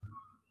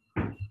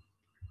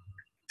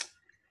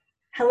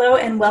Hello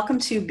and welcome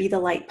to Be the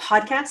Light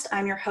podcast.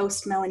 I'm your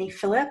host, Melanie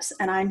Phillips,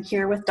 and I'm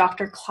here with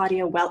Dr.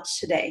 Claudia Welch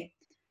today.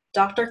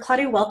 Dr.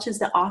 Claudia Welch is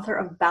the author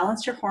of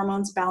Balance Your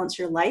Hormones, Balance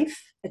Your Life,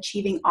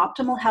 Achieving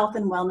Optimal Health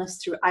and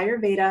Wellness Through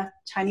Ayurveda,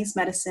 Chinese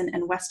Medicine,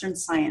 and Western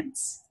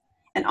Science.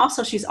 And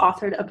also she's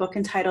authored a book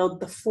entitled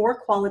The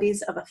 4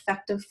 Qualities of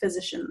Effective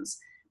Physicians,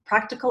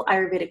 Practical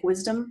Ayurvedic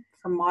Wisdom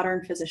for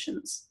Modern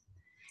Physicians.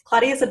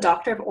 Claudia is a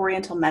doctor of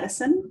Oriental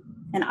Medicine,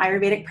 an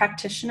Ayurvedic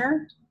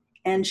practitioner,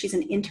 and she's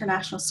an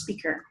international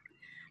speaker.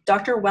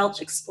 Dr.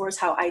 Welch explores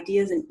how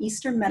ideas in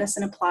Eastern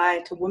medicine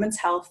apply to women's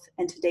health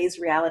and today's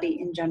reality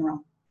in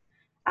general.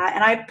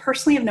 And I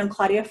personally have known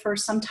Claudia for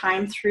some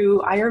time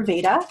through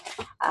Ayurveda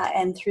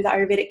and through the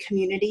Ayurvedic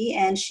community,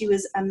 and she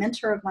was a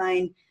mentor of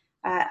mine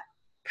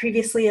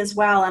previously as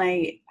well. And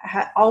I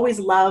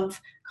always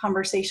love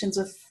conversations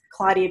with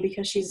Claudia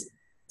because she's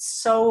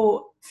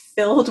so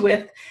filled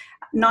with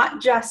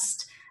not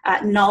just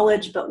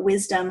knowledge, but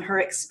wisdom, her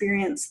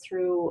experience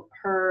through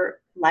her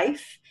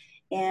life,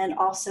 and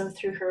also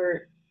through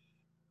her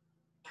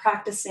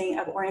practicing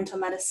of Oriental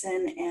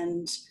medicine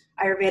and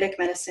Ayurvedic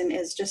medicine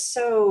is just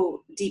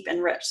so deep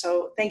and rich.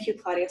 So thank you,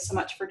 Claudia, so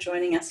much for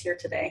joining us here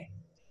today.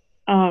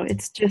 Oh,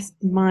 it's just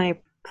my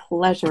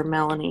pleasure,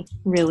 Melanie,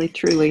 really,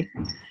 truly.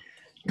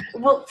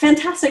 Well,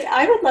 fantastic.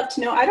 I would love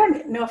to know, I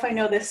don't know if I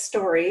know this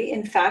story,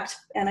 in fact,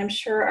 and I'm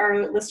sure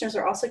our listeners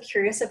are also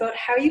curious about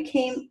how you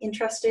came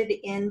interested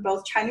in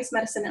both Chinese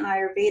medicine and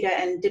Ayurveda,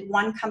 and did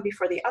one come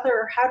before the other,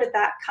 or how did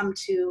that come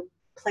to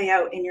play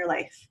out in your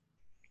life?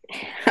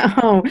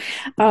 Oh,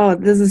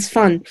 this is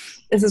fun.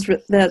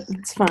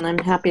 It's fun. I'm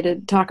happy to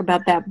talk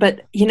about that.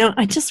 But,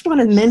 I just want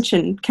to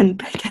mention, can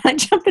I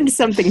jump into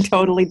something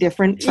totally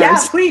different first?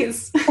 Yeah,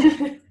 please.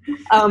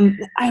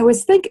 I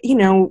was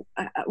thinking,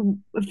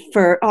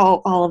 for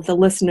all of the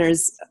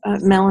listeners,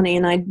 Melanie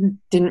and I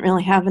didn't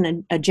really have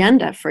an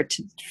agenda for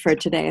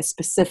today, a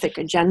specific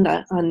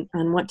agenda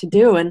on what to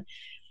do.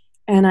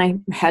 And I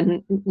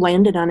hadn't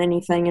landed on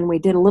anything. And we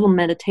did a little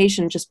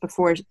meditation just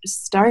before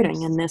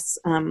starting. And this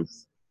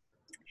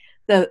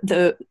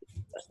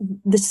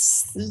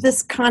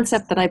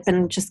concept that I've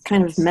been just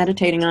kind of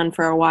meditating on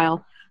for a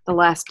while, the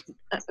last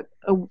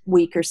a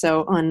week or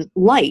so, on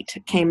light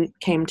came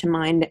to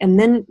mind. And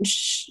then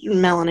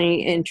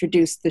Melanie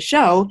introduced the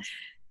show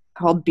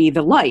called Be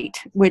the Light,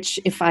 which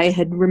I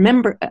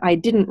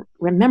didn't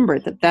remember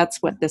that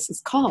that's what this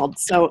is called.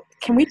 So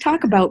can we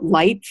talk about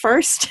light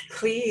first?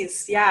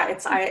 Please. Yeah,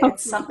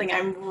 it's something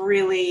I'm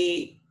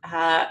really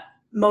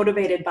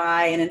motivated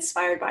by and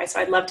inspired by. So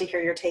I'd love to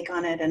hear your take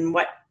on it and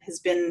what has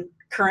been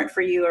current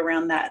for you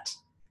around that.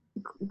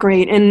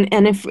 Great. And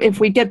if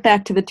we get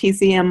back to the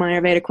TCM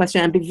Ayurveda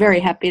question, I'd be very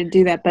happy to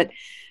do that. But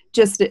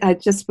I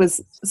just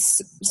was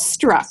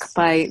struck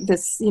by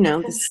this,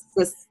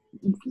 this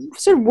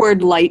sort of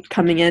word light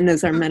coming in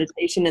as our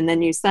meditation, and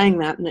then you sang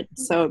that. And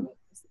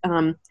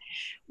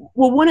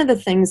well, one of the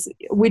things,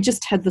 we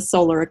just had the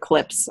solar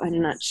eclipse.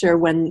 I'm not sure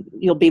when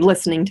you'll be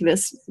listening to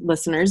this,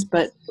 listeners,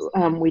 but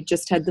we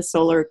just had the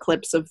solar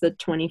eclipse of the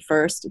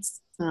 21st.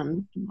 It's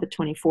the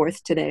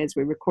 24th today as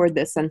we record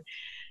this. And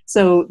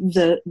so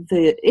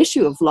the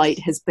issue of light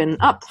has been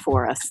up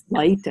for us,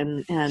 light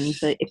and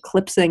the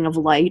eclipsing of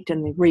light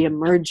and the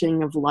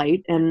reemerging of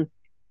light. And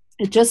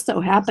it just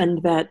so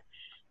happened that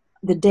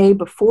the day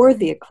before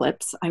the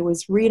eclipse, I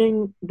was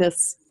reading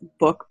this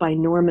book by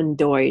Norman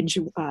Doidge,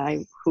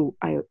 who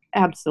I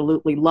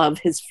absolutely love.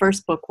 His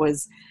first book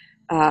was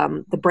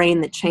The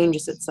Brain That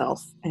Changes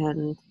Itself.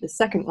 And the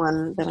second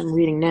one that I'm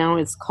reading now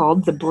is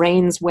called The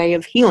Brain's Way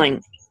of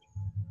Healing.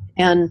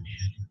 And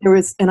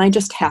I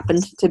just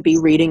happened to be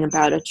reading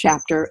about a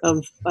chapter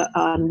of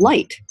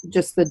light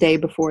just the day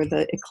before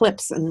the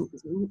eclipse, and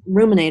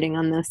ruminating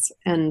on this,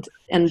 and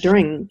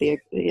during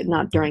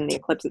not during the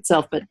eclipse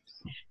itself, but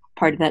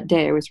part of that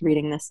day I was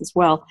reading this as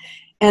well.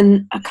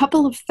 And a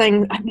couple of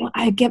things,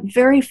 I get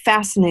very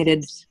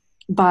fascinated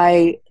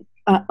by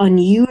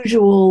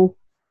unusual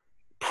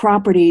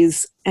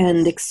properties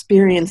and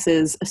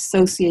experiences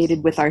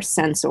associated with our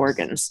sense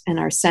organs and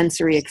our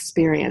sensory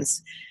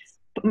experience.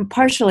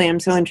 Partially, I'm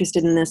so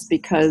interested in this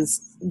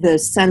because the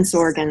sense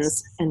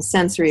organs and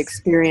sensory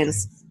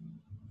experience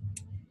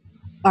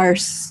are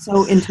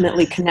so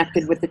intimately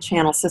connected with the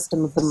channel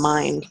system of the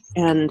mind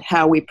and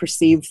how we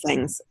perceive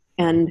things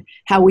and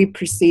how we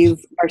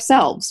perceive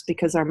ourselves,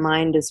 because our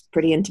mind is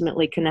pretty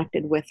intimately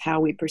connected with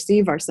how we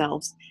perceive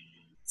ourselves.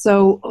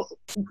 So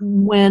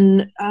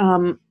when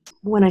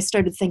I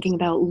started thinking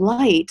about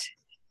light,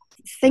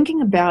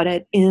 thinking about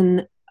it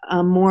in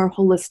a more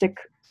holistic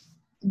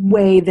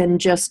way than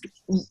just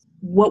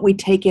what we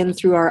take in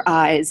through our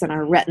eyes and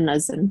our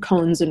retinas and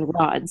cones and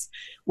rods,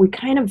 we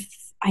kind of,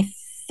 I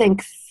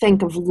think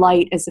of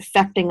light as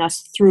affecting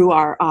us through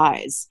our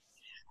eyes.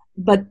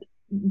 But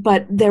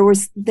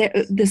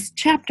this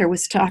chapter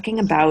was talking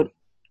about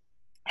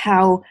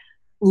how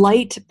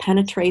light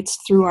penetrates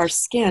through our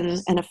skin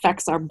and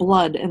affects our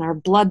blood and our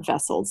blood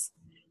vessels.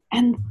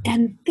 And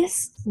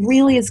this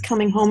really is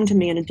coming home to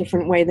me in a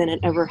different way than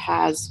it ever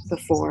has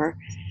before,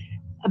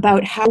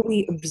 about how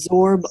we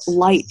absorb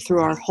light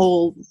through our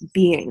whole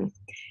being.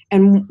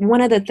 And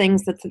one of the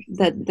things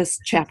that this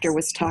chapter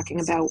was talking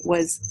about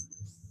was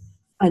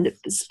a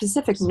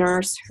specific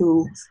nurse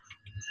who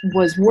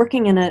was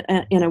working in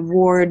a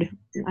ward.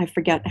 I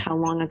forget how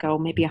long ago,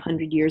 maybe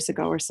 100 years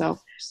ago or so,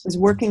 was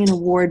working in a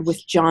ward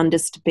with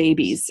jaundiced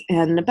babies.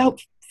 And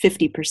about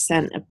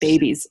 50% of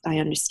babies, I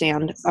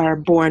understand, are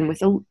born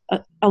with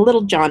a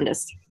little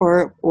jaundice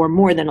or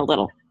more than a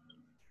little.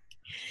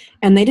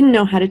 And they didn't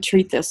know how to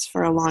treat this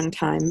for a long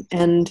time.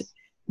 And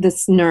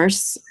this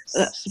nurse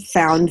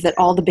found that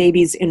all the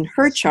babies in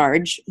her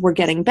charge were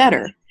getting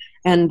better.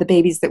 And the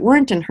babies that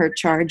weren't in her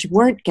charge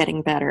weren't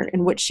getting better.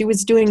 And what she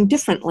was doing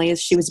differently is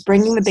she was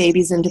bringing the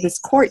babies into this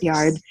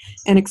courtyard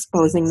and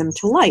exposing them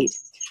to light.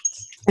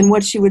 And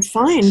what she would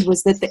find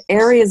was that the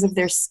areas of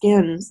their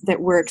skin that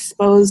were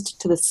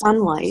exposed to the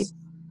sunlight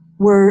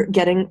were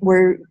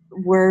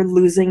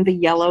losing the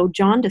yellow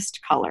jaundiced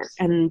color.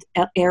 And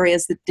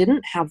areas that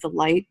didn't have the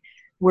light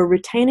were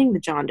retaining the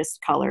jaundiced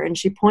color. And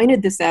she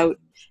pointed this out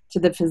to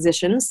the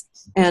physicians,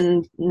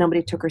 and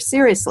nobody took her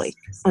seriously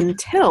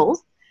until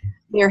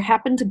there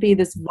happened to be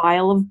this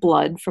vial of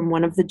blood from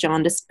one of the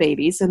jaundiced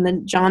babies, and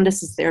then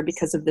jaundice is there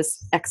because of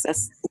this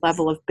excess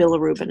level of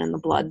bilirubin in the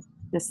blood,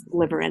 this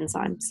liver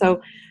enzyme. So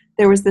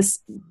there was this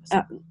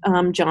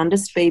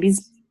jaundiced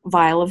baby's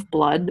vial of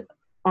blood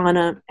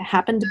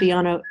happened to be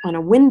on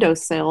a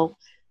windowsill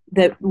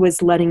that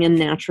was letting in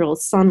natural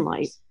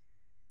sunlight.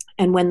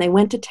 And when they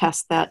went to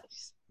test that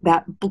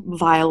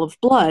vial of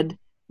blood,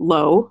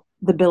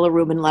 the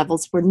bilirubin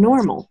levels were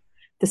normal.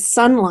 The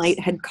sunlight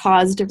had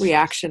caused a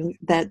reaction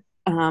that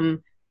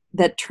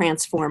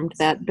transformed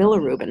that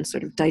bilirubin,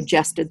 sort of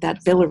digested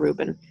that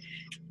bilirubin.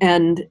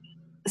 And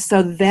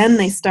so then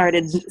they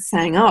started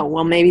saying, oh,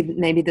 well,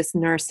 maybe this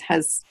nurse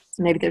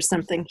maybe there's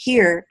something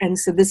here. And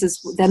so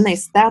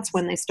that's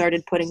when they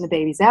started putting the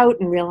babies out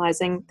and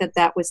realizing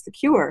that was the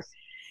cure.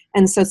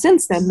 And so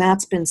since then,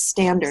 that's been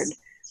standard.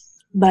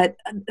 But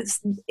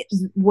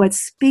what's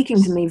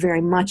speaking to me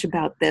very much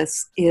about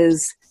this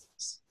is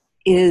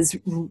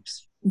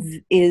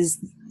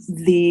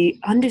the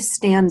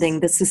understanding,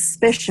 the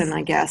suspicion,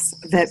 I guess,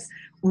 that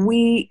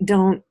we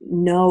don't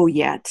know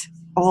yet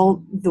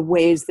all the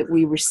ways that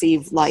we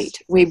receive light.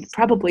 We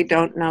probably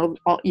don't know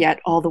yet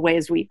all the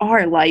ways we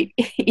are light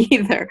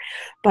either,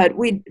 but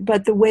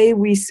the way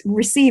we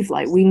receive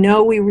light, we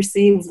know we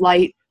receive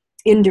light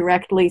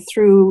indirectly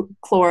through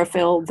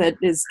chlorophyll that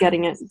is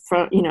getting it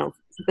from,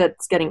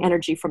 that's getting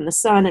energy from the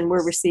sun, and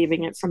we're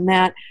receiving it from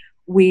that.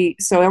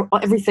 So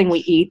everything we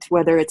eat,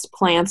 whether it's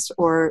plants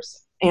or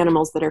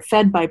animals that are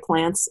fed by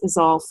plants, is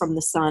all from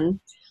the sun.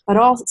 But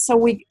also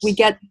we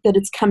get that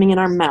it's coming in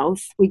our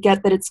mouth, we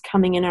get that it's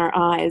coming in our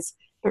eyes,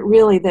 but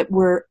really that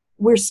we're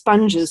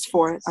sponges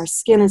for it. Our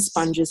skin is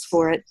sponges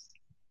for it.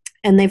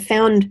 And they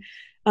found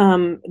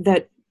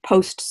that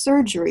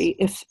post-surgery,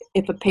 if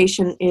a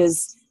patient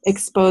is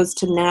exposed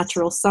to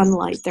natural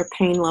sunlight, their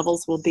pain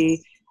levels will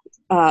be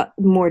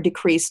more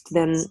decreased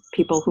than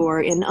people who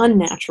are in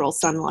unnatural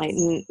sunlight.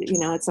 And,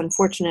 it's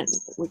unfortunate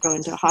we go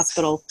into a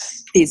hospital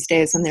these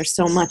days and there's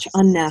so much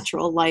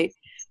unnatural light.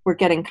 We're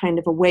getting kind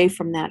of away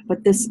from that. But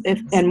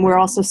and we're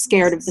also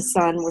scared of the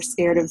sun. We're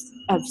scared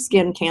of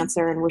skin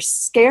cancer, and we're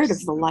scared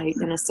of the light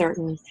in a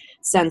certain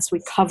sense.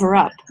 We cover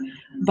up.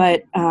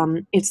 But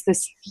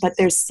but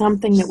there's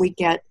something that we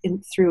get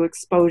through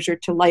exposure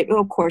to light.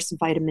 Oh, of course,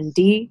 vitamin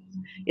D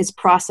is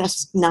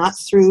processed not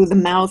through the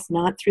mouth,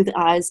 not through the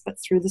eyes, but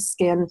through the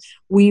skin.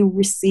 We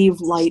receive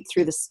light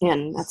through the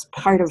skin. That's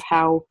part of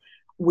how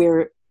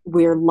we're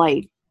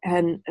light.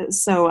 And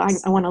so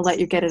I want to let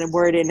you get in a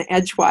word in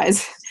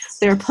edgewise.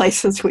 There are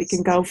places we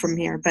can go from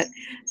here, but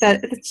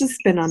it's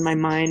just been on my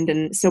mind.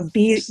 And so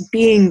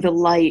being the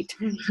light,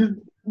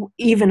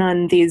 even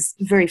on these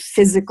very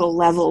physical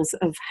levels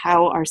of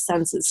how our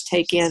senses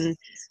take in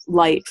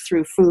light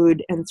through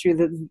food and through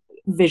the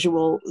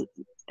visual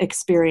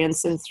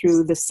experience and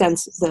through the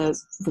sense, the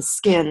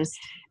skin,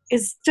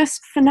 is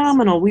just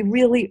phenomenal. We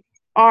really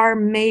are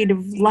made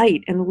of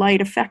light, and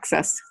light affects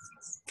us.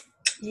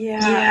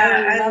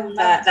 Yeah, I love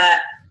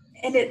that.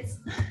 And it's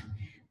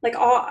like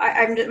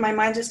my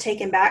mind's just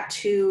taken back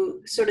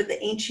to sort of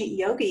the ancient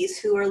yogis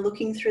who are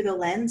looking through the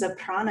lens of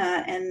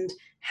prana and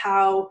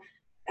how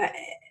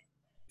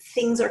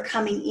things are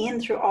coming in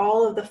through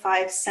all of the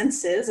five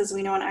senses, as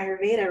we know in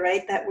Ayurveda,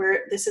 right? That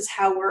this is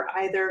how we're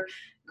either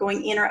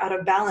going in or out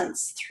of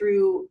balance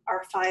through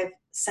our five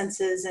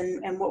senses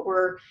and what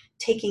we're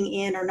taking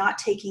in or not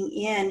taking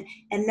in.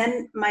 And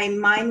then my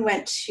mind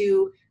went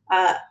to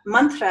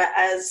mantra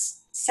as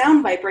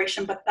sound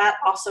vibration, but that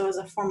also is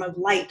a form of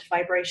light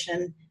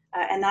vibration,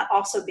 and that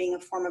also being a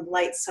form of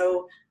light.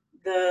 So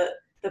the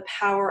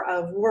power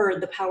of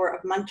word, the power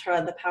of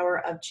mantra, the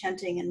power of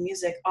chanting and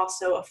music,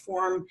 also a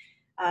form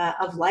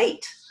of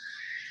light.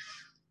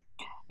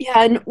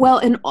 Yeah, and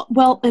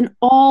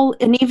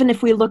even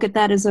if we look at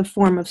that as a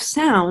form of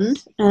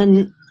sound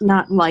and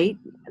not light,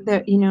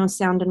 that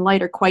sound and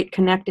light are quite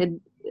connected,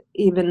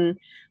 even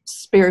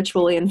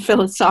spiritually and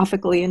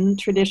philosophically in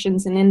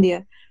traditions in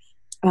India.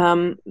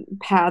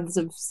 Paths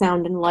of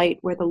sound and light,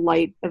 where the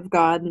light of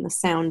God and the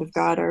sound of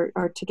God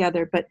are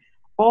together. But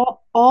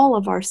all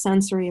of our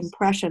sensory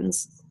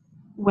impressions,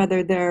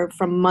 whether they're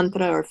from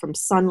mantra or from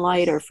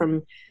sunlight or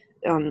from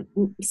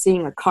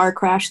seeing a car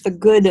crash, the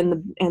good and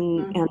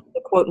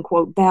the quote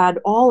unquote bad,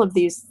 all of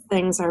these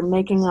things are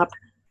making up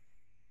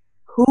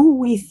who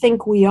we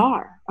think we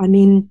are. I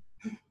mean,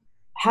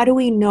 how do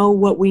we know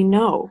what we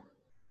know?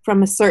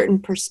 From a certain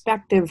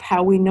perspective,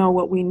 how we know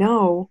what we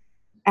know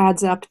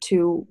adds up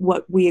to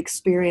what we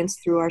experience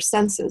through our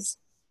senses,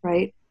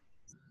 right?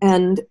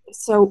 And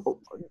so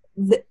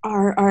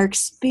our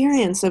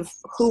experience of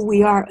who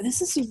we are,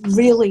 this is a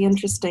really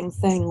interesting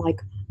thing.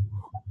 Like,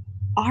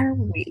 are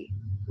we,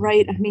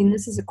 right? I mean,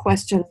 this is a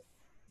question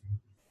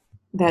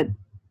that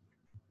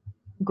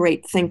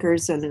great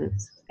thinkers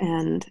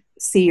and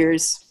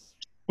seers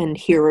and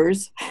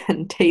hearers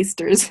and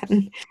tasters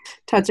and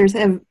touchers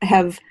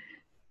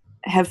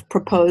have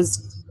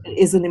proposed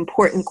is an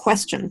important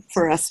question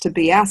for us to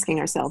be asking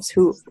ourselves.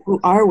 Who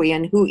are we,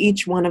 and who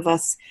each one of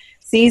us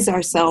sees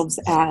ourselves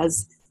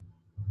as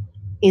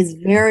is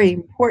very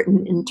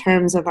important in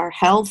terms of our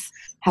health,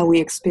 how we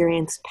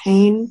experience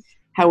pain,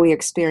 how we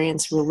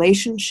experience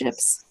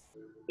relationships.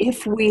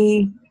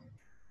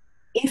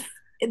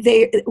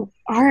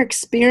 Our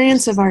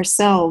experience of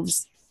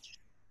ourselves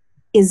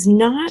is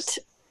not,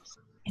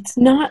 it's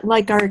not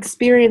like our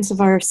experience of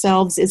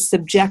ourselves is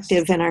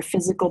subjective and our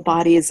physical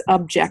body is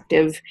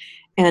objective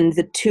and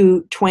the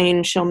two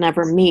twain shall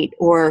never meet,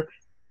 or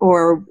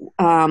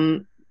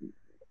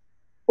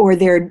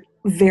they're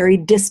very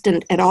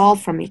distant at all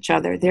from each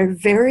other. They're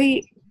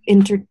very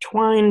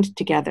intertwined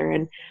together.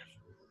 And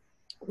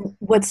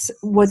what's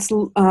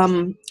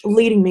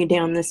leading me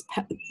down this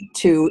path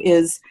too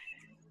is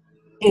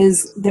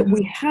that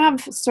we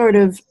have sort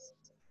of,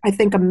 I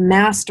think, a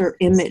master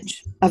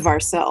image of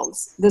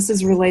ourselves. This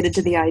is related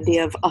to the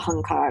idea of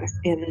ahankar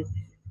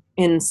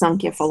in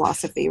Sankhya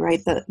philosophy,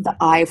 right? The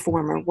I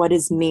former, what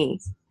is me?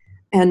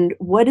 And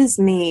what is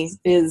me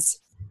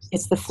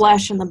it's the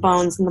flesh and the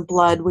bones and the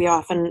blood. We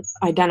often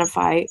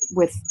identify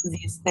with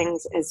these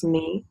things as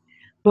me,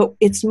 but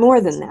it's more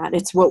than that.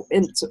 It's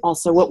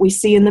also what we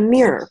see in the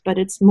mirror, but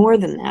it's more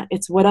than that.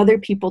 It's what other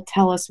people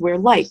tell us we're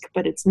like,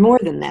 but it's more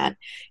than that.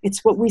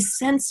 It's what we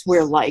sense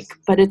we're like,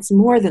 but it's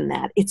more than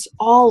that. It's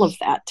all of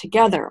that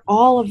together,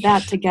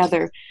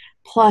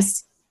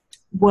 plus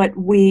what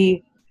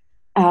we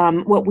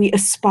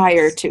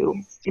aspire to.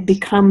 It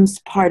becomes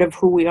part of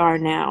who we are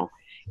now.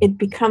 It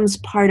becomes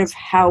part of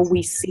how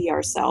we see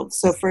ourselves.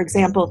 So, for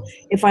example,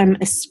 if I'm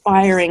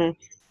aspiring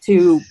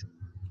to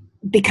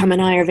become an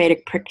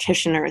Ayurvedic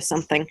practitioner or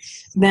something,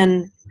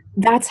 then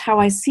that's how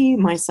I see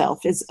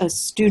myself, as a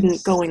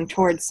student going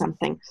towards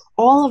something.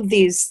 All of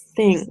these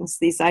things,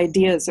 these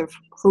ideas of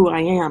who I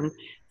am,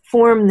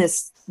 form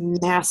this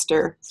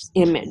master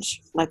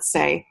image, let's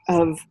say,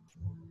 of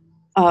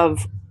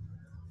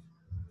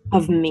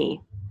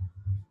me.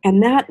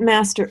 And that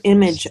master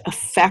image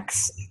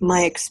affects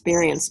my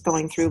experience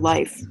going through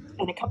life.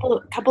 And a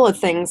couple of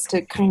things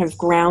to kind of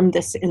ground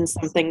this in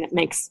something that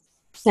makes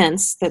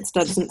sense, that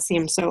doesn't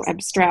seem so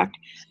abstract,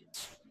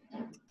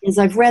 is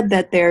I've read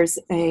that there's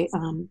they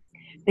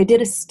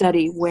did a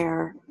study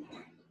where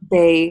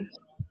they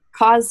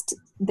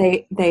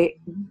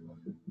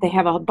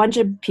have a bunch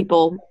of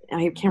people.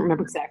 I can't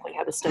remember exactly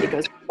how the study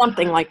goes,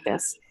 something like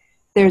this.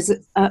 There's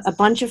a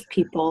bunch of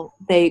people,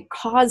 they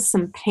cause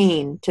some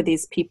pain to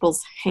these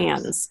people's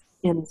hands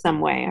in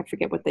some way. I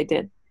forget what they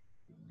did.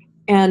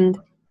 And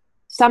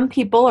some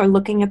people are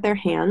looking at their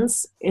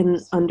hands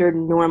under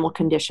normal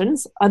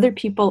conditions. Other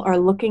people are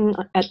looking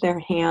at their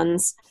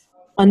hands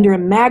under a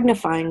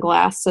magnifying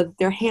glass, so that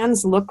their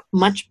hands look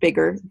much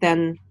bigger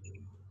than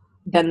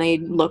they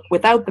look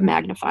without the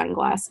magnifying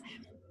glass.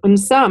 And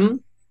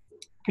some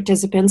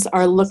participants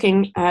are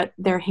looking at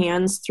their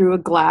hands through a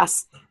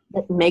glass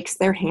that makes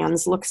their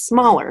hands look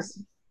smaller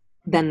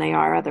than they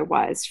are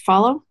otherwise.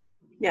 Follow?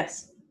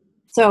 Yes.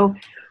 So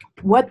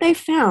what they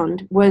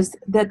found was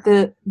that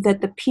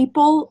the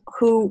people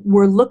who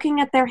were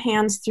looking at their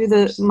hands through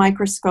the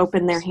microscope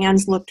and their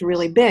hands looked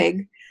really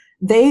big,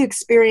 they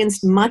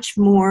experienced much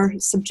more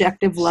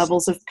subjective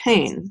levels of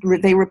pain.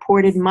 They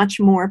reported much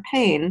more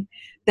pain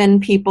than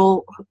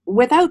people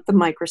without the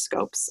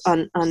microscopes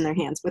on their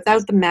hands,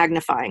 without the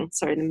magnifying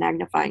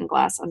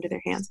glass under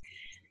their hands.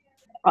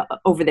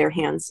 Over their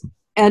hands.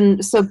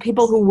 And so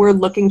people who were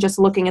just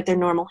looking at their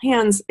normal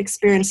hands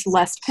experienced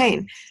less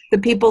pain. The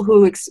people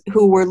who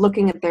were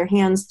looking at their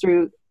hands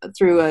through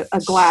a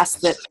glass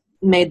that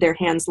made their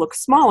hands look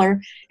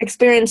smaller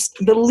experienced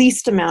the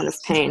least amount of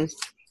pain.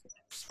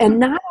 And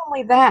not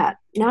only that,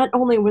 not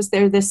only was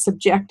there this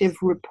subjective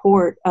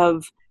report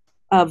of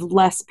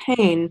less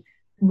pain,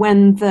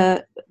 when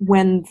the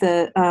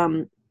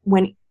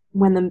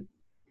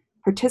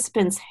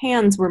participants'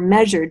 hands were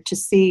measured to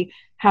see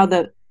how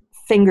the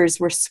fingers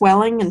were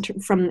swelling and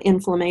from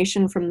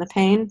inflammation from the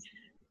pain,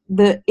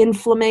 the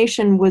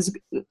inflammation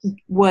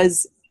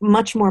was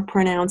much more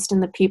pronounced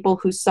in the people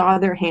who saw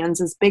their hands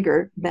as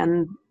bigger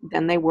than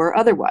they were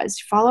otherwise.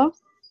 You follow?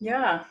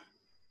 Yeah.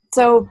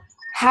 So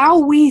how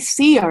we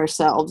see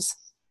ourselves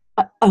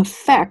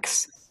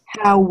affects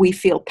how we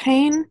feel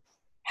pain,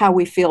 how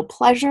we feel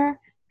pleasure,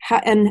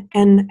 and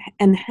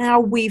how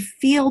we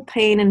feel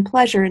pain and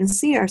pleasure and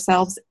see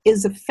ourselves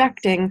is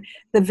affecting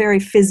the very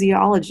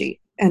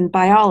physiology and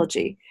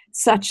biology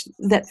such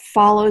that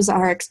follows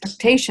our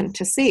expectation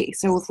to see.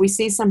 So if we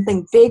see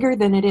something bigger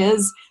than it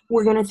is,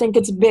 we're going to think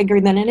it's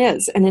bigger than it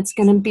is, and it's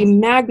going to be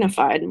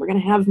magnified, and we're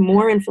going to have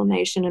more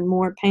inflammation and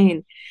more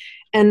pain.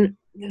 And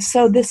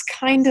so this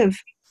kind of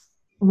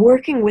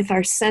working with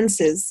our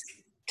senses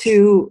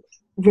to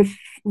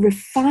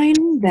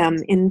refine them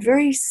in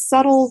very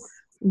subtle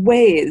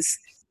ways,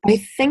 I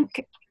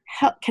think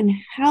can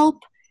help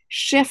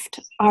shift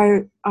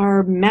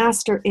our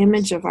master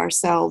image of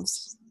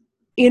ourselves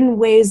in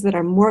ways that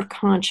are more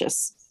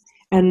conscious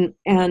and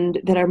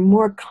that are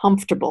more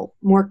comfortable,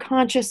 more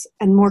conscious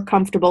and more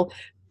comfortable,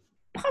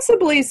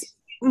 possibly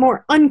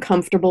more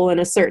uncomfortable in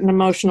a certain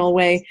emotional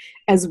way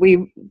as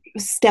we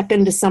step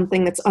into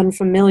something that's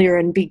unfamiliar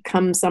and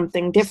become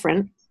something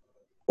different,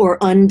 or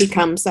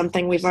unbecome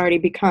something we've already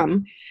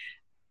become,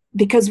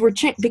 because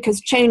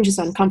because change is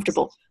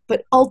uncomfortable.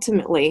 But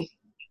ultimately,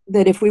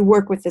 that if we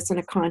work with this in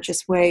a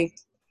conscious way,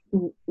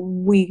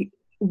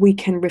 we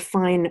can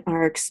refine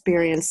our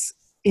experience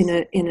in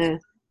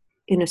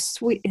a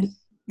sweet,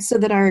 so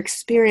that our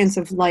experience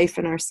of life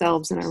and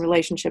ourselves and our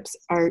relationships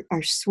are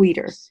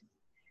sweeter.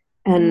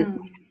 And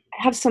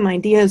I have some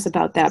ideas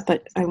about that,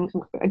 but I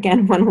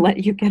again want to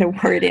let you get a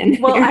word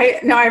in. Well,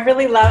 I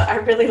really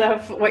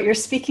love what you're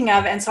speaking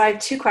of, and so I have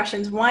two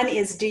questions. One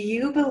is, do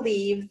you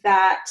believe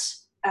that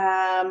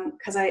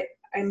because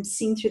I'm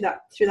seeing through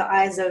the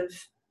eyes of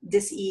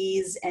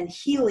dis-ease and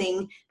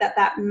healing,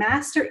 that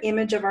master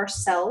image of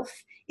ourself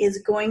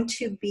is going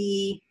to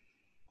be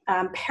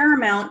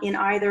paramount in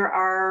either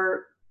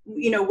our,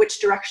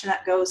 which direction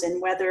that goes in,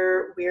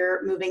 whether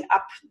we're moving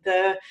up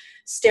the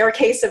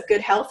staircase of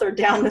good health or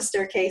down the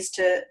staircase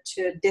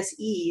to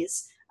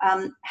dis-ease.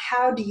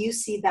 How do you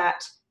see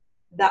that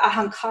the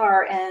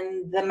ahankar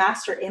and the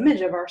master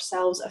image of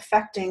ourselves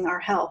affecting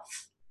our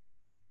health?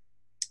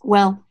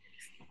 Well,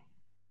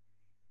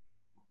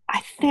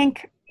 I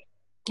think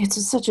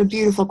it's such a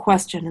beautiful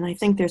question, and I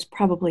think there's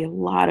probably a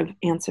lot of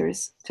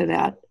answers to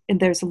that. And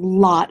there's a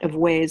lot of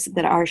ways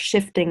that our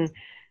shifting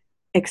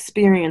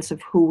experience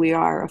of who we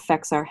are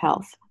affects our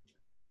health.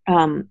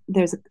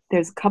 There's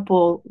a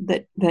couple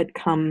that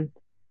come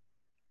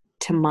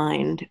to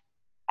mind.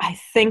 I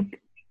think,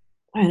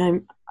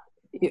 and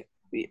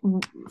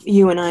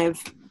you and I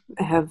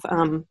have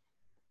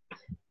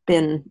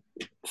been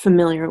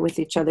familiar with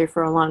each other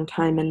for a long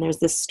time, and there's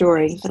this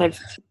story that I've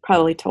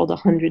probably told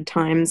 100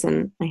 times,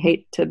 and I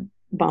hate to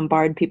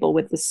bombard people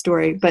with this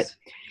story, but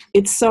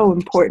it's so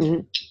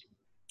important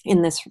in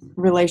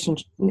relation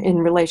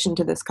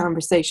to this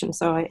conversation.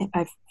 So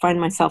I find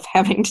myself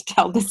having to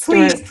tell this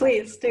story.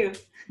 Please do.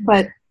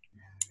 But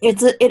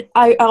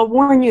I'll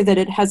warn you that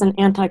it has an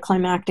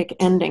anticlimactic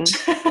ending.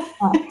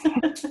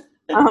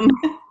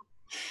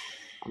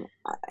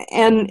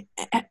 And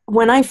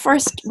when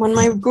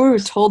my guru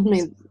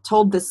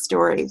told this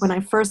story, when I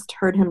first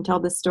heard him tell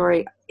this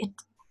story,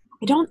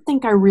 I don't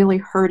think I really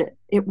heard it.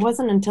 It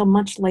wasn't until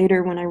much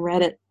later when I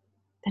read it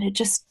that it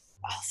just,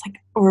 I was like,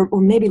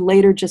 or maybe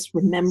later just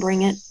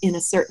remembering it in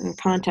a certain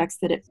context,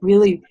 that it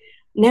really,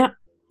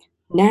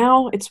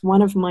 now it's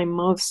one of my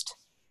most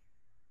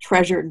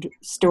treasured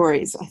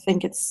stories. I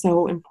think it's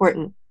so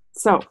important.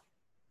 So,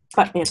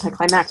 but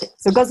anticlimactic.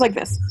 So it goes like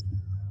this.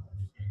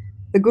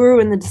 The guru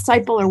and the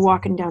disciple are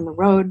walking down the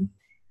road,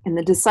 and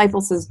the disciple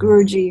says,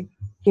 "Guruji,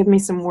 give me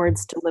some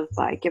words to live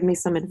by. Give me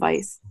some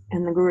advice."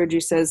 And the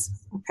Guruji says,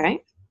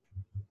 "Okay,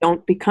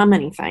 don't become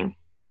anything."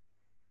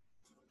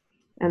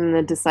 And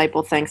the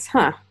disciple thinks,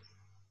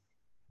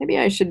 maybe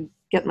I should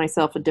get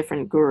myself a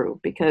different guru,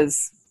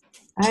 because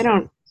I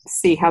don't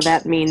see how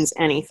that means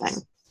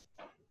anything.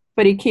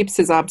 But he keeps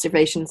his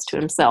observations to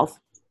himself,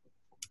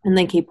 and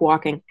they keep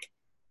walking.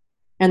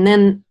 And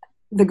then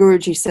the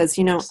Guruji says,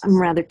 I'm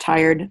rather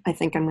tired. I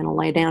think I'm going to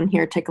lay down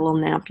here, take a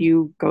little nap.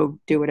 You go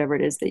do whatever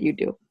it is that you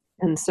do.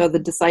 And so the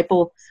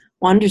disciple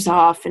wanders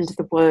off into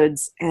the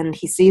woods, and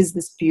he sees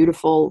this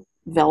beautiful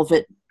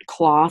velvet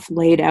cloth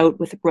laid out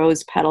with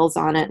rose petals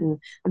on it, and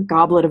a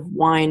goblet of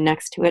wine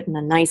next to it, and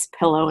a nice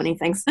pillow. And he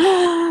thinks,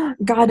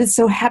 God is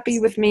so happy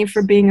with me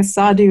for being a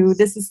sadhu.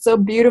 This is so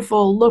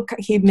beautiful. Look,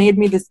 he made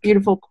me this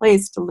beautiful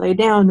place to lay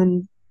down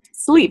and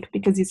sleep,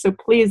 because he's so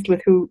pleased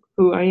with who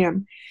I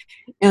am.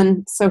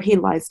 And so he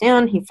lies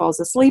down, he falls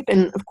asleep,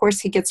 and of course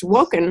he gets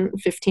woken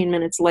 15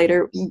 minutes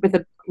later with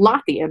a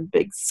lathi, a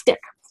big stick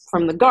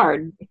from the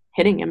guard,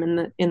 hitting him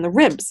in the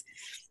ribs.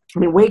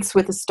 And he wakes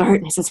with a start,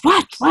 and he says,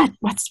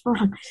 what's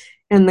wrong?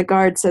 And the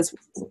guard says,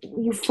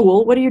 "You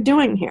fool, what are you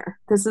doing here?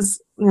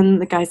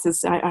 And the guy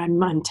says,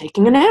 I'm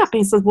taking a nap." And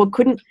he says,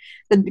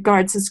 the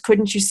guard says,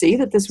 "Couldn't you see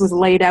that this was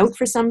laid out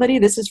for somebody?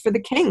 This is for the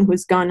king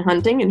who's gone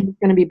hunting, and he's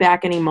going to be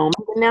back any moment.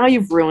 And now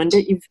you've ruined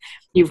it.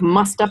 You've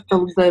mussed up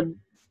the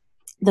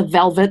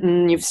velvet,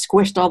 and you've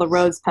squished all the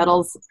rose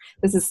petals.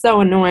 This is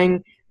so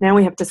annoying. Now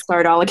we have to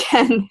start all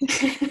again."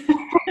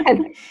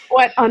 And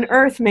what on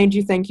earth made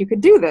you think you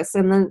could do this?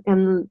 And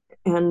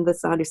And the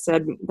sadhu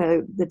said,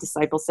 the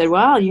disciple said,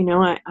 well,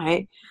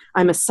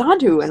 I'm a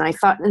sadhu. And I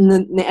thought, and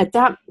then at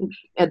that,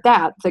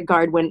 the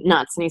guard went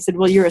nuts. And he said,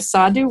 well, you're a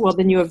sadhu? Well,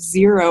 then you have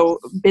zero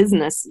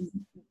business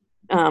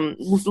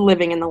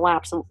living in the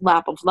lap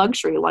of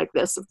luxury like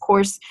this. Of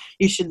course,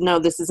 you should know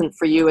this isn't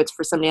for you, it's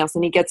for somebody else.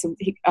 And he gets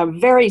a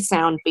very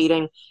sound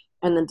beating.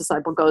 And the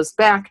disciple goes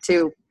back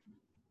to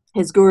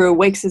his guru,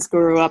 wakes his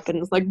guru up,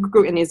 and is like,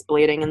 and he's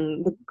bleeding.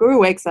 And the guru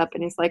wakes up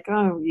and he's like,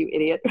 oh, you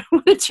idiot,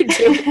 what did you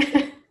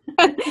do?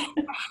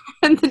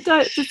 And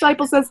the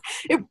disciple says,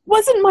 it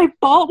wasn't my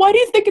fault. Why do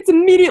you think it's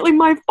immediately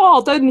my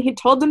fault? And he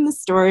told them the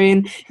story,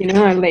 and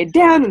I laid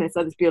down and I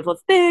saw this beautiful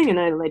thing, and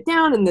I laid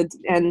down,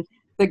 and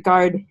the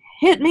guard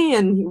hit me,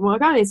 and he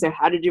walked out. He said,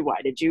 why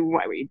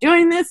were you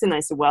doing this? And I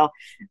said, well,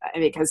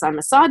 because I'm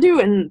a sadhu.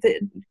 And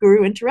the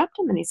guru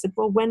interrupted him, and he said,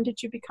 well, when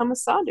did you become a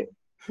sadhu?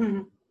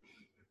 And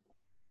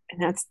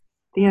that's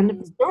the end of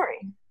the story.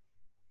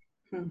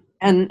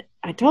 And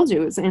I told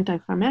you it was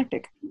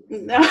anticlimactic.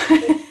 No.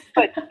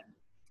 But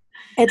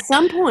at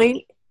some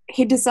point,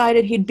 he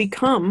decided he'd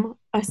become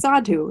a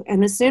sadhu.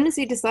 And as soon as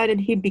he decided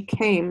he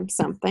became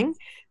something,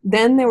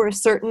 then there were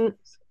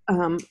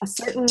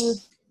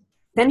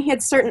then he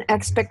had certain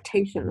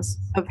expectations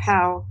of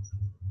how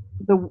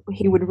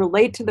he would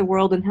relate to the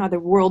world, and how the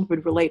world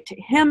would relate to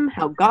him,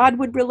 how God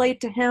would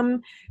relate to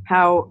him,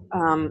 how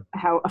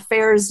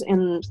affairs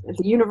in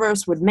the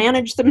universe would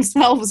manage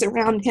themselves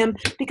around him,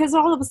 because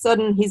all of a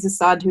sudden he's a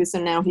sadhu,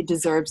 so now he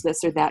deserves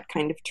this or that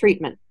kind of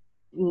treatment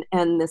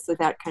and this or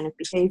that kind of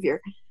behavior.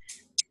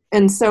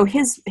 And so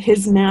his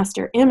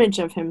master image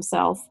of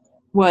himself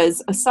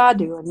was a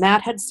sadhu, and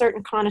that had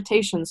certain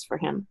connotations for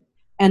him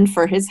and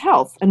for his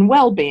health and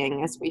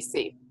well-being, as we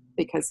see,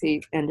 because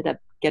he ended up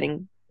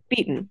getting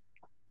beaten.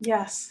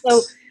 Yes.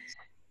 So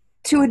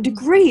to a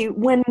degree,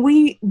 when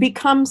we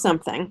become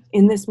something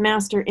in this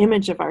master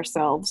image of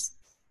ourselves,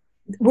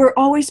 we're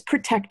always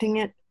protecting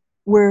it.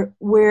 We're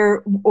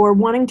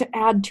wanting to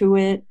add to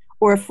it,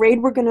 or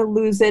afraid we're going to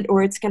lose it,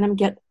 or it's going to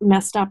get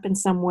messed up in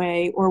some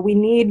way, or we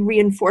need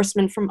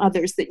reinforcement from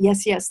others that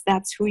yes,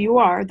 that's who you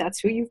are. That's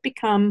who you've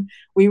become.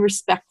 We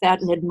respect that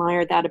and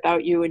admire that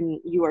about you, and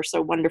you are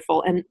so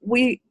wonderful. And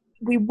we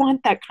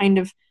want that kind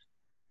of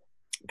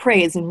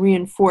praise and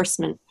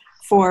reinforcement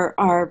for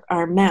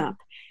our map.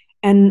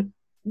 And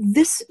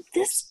this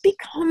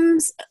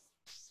becomes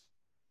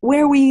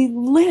where we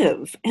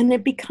live, and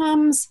it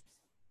becomes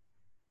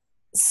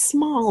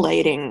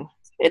smallating.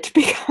 It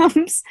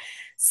becomes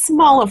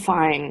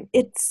smallifying.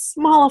 It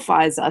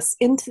smallifies us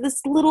into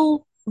this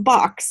little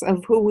box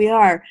of who we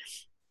are.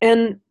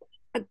 And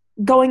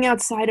going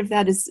outside of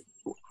that is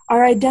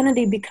our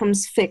identity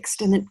becomes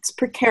fixed, and it's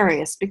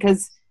precarious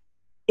because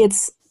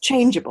it's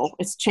changeable.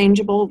 It's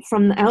changeable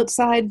from the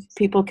outside.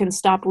 People can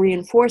stop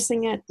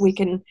reinforcing it.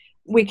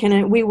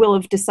 We will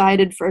have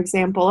decided, for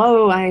example,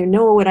 oh, I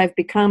know what I've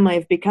become.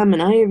 I've become an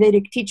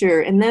Ayurvedic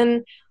teacher. And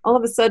then all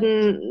of a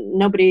sudden,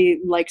 nobody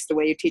likes the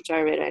way you teach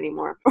Ayurveda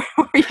anymore.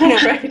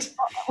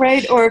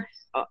 Right? Or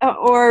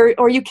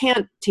you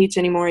can't teach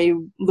anymore.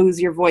 You lose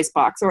your voice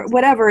box, or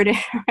whatever it is,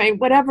 right?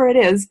 Whatever it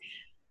is,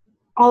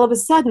 all of a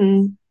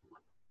sudden,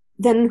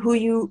 then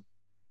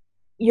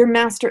your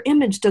master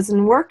image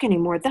doesn't work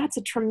anymore. That's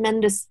a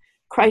tremendous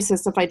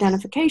crisis of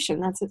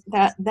identification.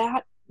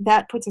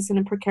 That puts us in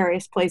a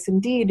precarious place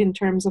indeed in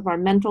terms of our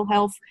mental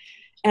health,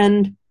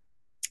 and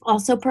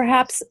also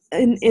perhaps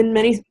in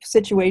many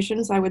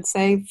situations, I would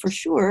say for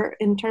sure,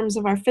 in terms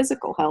of our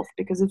physical health,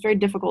 because it's very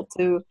difficult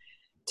to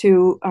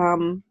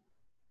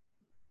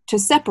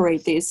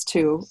separate these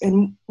two.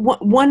 And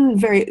one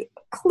very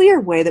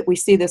clear way that we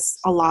see this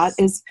a lot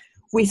is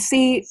we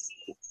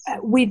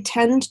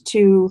tend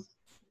to,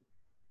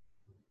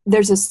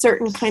 there's a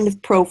certain kind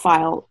of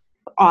profile,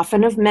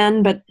 often of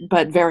men, but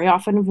very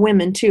often of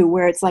women too,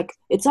 where it's like,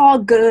 it's all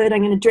good,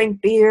 I'm going to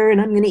drink beer and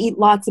I'm going to eat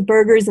lots of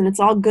burgers and it's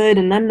all good,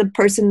 and I'm the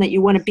person that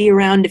you want to be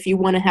around if you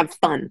want to have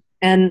fun.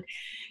 And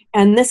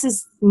this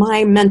is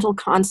my mental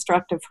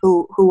construct of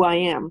who I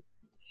am.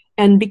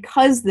 And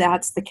because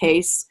that's the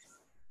case,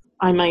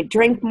 I might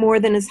drink more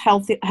than is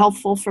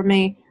healthful for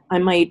me. I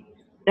might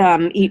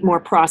eat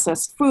more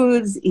processed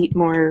foods, eat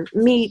more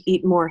meat,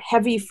 eat more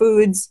heavy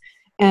foods,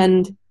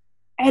 and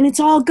it's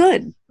all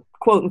good,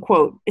 quote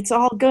unquote. It's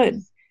all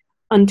good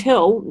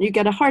until you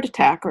get a heart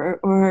attack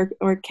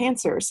or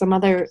cancer, or some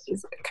other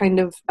kind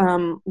of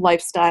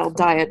lifestyle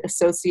diet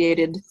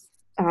associated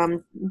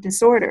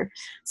disorder.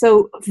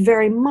 So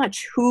very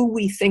much who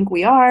we think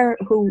we are,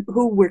 who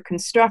we're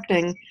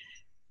constructing,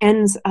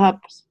 ends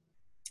up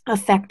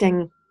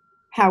affecting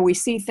how we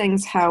see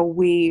things, how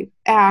we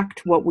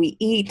act, what we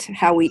eat,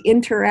 how we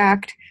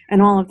interact,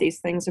 and all of these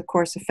things, of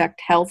course,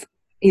 affect health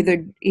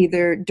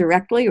either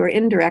directly or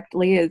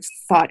indirectly, as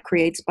thought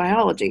creates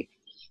biology.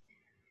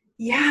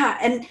 Yeah,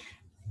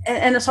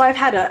 and so I've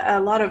had a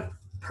lot of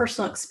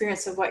personal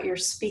experience of what you're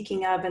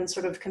speaking of, and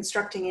sort of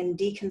constructing and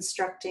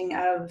deconstructing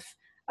of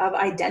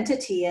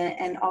identity,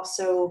 and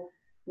also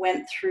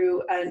went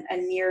through a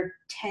near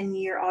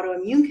 10-year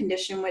autoimmune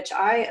condition, which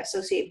I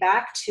associate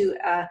back to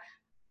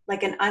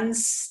like an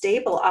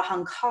unstable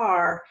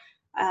ahankar,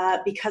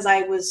 because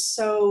I was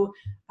so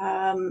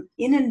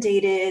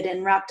inundated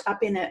and wrapped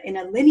up in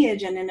a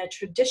lineage and in a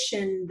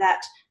tradition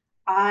that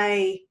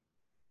I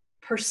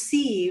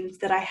perceived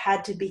that I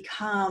had to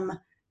become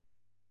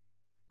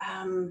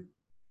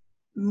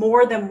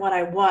more than what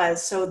I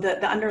was. So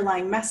the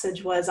underlying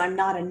message was I'm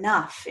not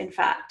enough, in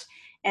fact.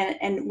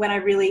 And when I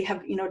really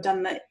have,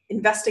 done the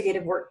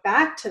investigative work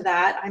back to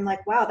that, I'm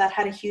like, wow, that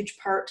had a huge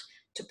part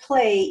to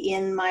play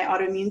in my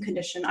autoimmune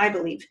condition, I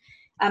believe.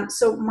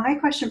 So my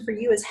question for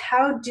you is,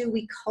 how do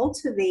we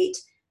cultivate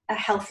a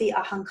healthy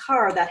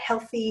ahankar, that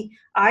healthy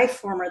I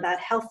former, that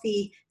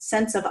healthy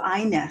sense of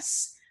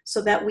I-ness,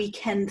 so that we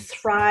can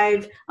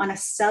thrive on a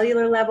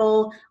cellular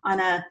level, on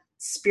a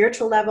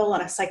spiritual level,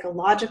 on a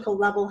psychological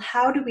level?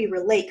 How do we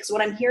relate? Because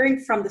what I'm hearing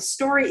from the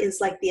story is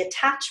like the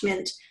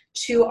attachment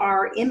to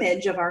our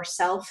image of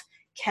ourself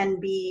can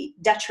be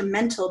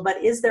detrimental,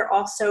 but is there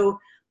also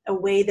a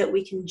way that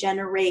we can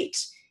generate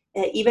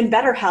even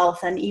better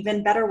health and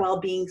even better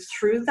well-being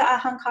through the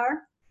ahankar?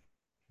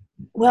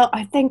 Well,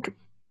 I think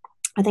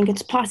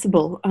it's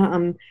possible.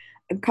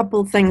 A couple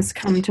of things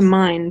come to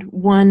mind.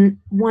 One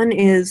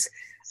is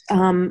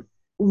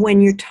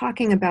when you're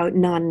talking about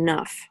not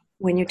enough,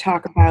 when you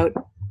talk about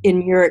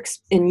in your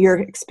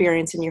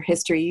experience, in your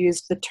history, you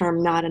used the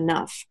term not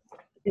enough.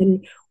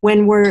 And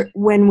when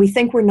we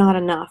think we're not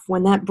enough,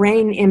 when that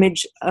brain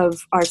image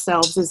of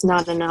ourselves is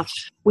not enough,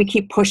 we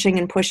keep pushing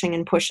and pushing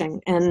and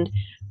pushing. And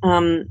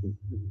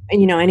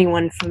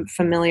anyone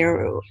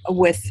familiar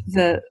with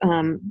the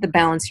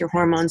Balance Your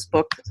Hormones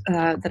book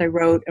that I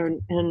wrote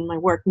in my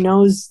work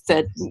knows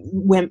that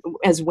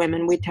as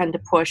women we tend to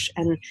push,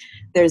 and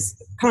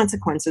there's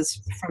consequences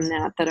from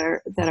that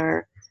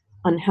are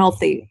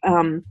unhealthy.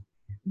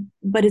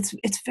 But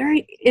it's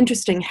very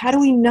interesting. How do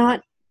we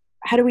not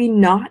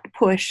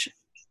push?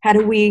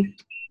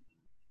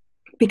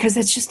 Because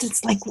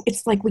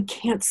it's like we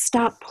can't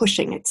stop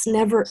pushing. It's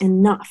never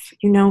enough.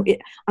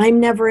 I'm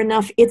never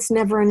enough. It's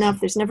never enough.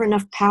 There's never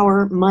enough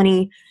power,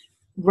 money,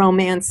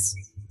 romance,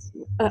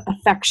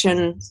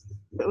 affection.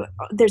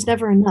 There's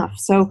never enough.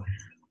 So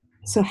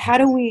how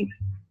do we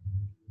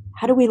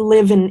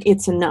live in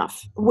it's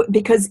enough?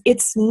 Because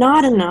it's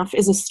not enough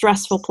is a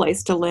stressful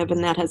place to live,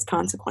 and that has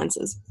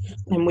consequences.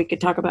 And we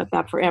could talk about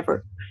that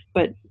forever.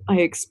 But I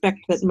expect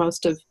that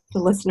most of the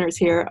listeners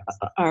here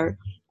are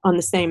on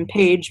the same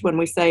page when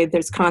we say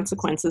there's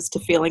consequences to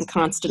feeling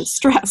constant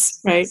stress,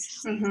 right?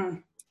 Mm-hmm.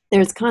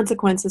 There's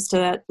consequences to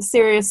that,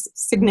 serious,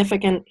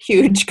 significant,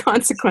 huge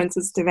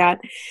consequences to that.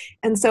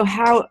 And so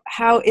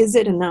how is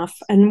it enough?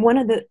 And one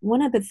of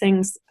the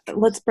things,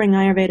 let's bring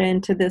Ayurveda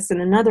into this in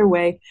another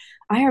way.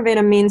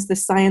 Ayurveda means the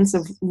science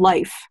of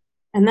life.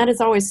 And that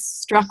has always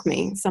struck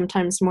me,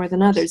 sometimes more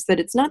than others, that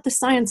it's not the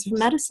science of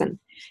medicine.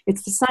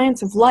 It's the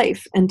science of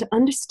life. And to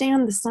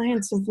understand the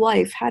science of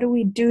life, how do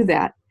we do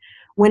that?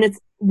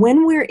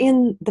 When we're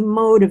in the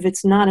mode of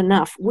it's not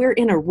enough, we're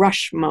in a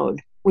rush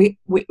mode. We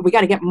got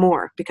to get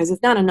more because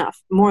it's not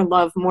enough. More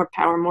love, more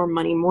power, more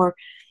money, more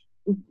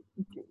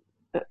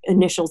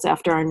initials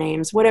after our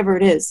names, whatever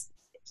it is.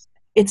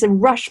 It's a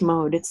rush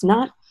mode. It's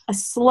not a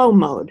slow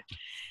mode.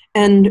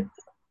 And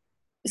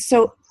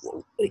so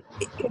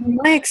in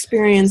my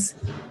experience,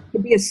 to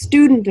be a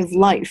student of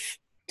life,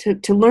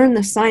 to learn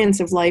the science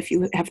of life,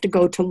 you have to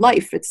go to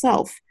life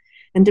itself.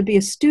 And to be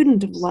a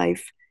student of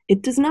life,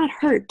 it does not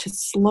hurt to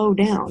slow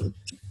down,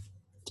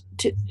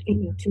 to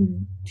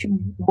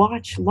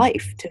watch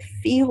life, to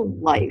feel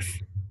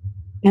life.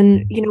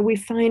 And we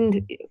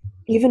find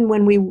even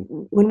when we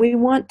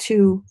want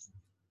to,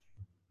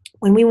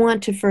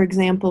 for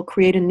example,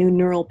 create a new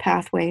neural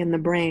pathway in the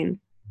brain,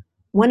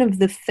 one of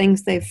the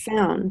things they've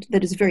found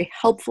that is very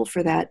helpful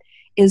for that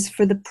is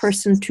for the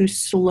person to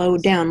slow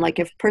down. Like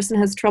if a person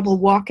has trouble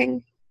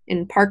walking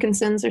in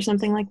Parkinson's or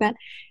something like that,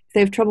 if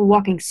they have trouble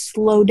walking,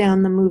 slow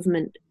down the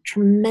movement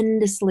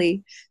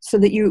tremendously so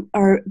that you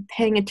are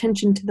paying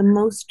attention to the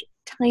most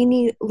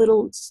tiny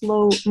little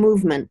slow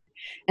movement.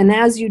 And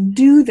as you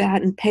do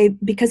that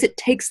because it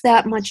takes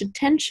that much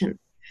attention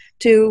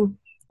to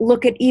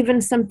look at even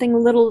something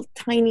little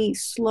tiny,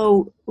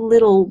 slow,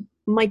 little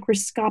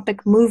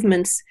microscopic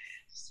movements,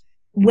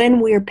 when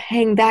we're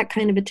paying that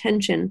kind of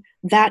attention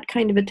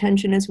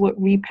is what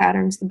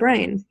repatterns the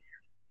brain.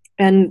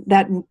 And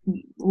that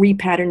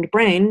repatterned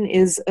brain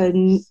is a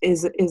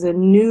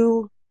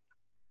new,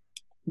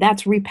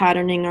 that's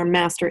repatterning our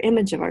master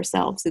image of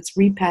ourselves. It's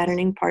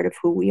repatterning part of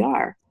who we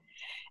are.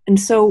 And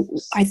so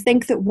I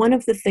think that one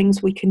of the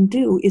things we can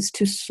do is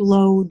to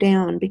slow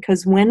down,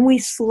 because when we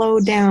slow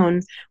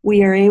down,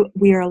 we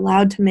are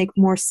allowed to make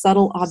more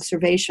subtle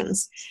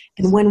observations.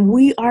 And when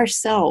we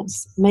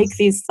ourselves make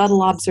these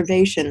subtle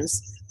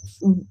observations,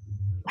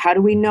 how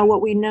do we know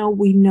what we know?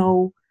 We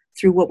know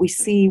through what we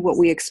see, what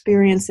we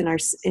experience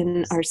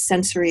in our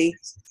sensory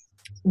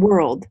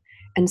world.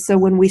 And so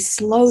when we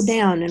slow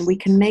down and we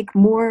can make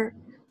more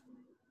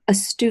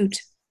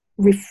astute,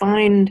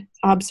 refined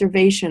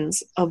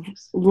observations of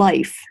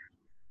life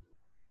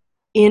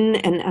in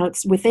and out,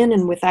 within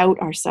and without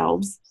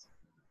ourselves,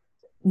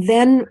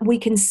 then we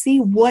can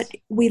see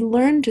we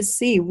learn to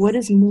see what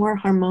is more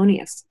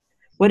harmonious,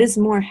 What is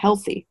more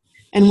healthy?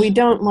 And we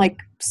don't like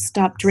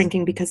stop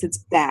drinking because it's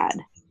bad.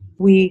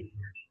 We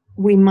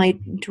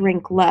might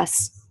drink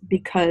less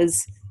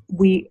because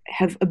we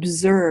have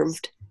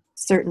observed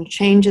certain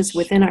changes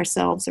within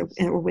ourselves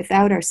or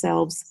without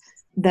ourselves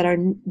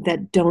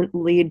that don't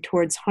lead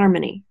towards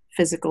harmony,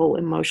 physical,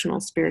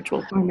 emotional,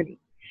 spiritual harmony.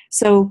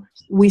 So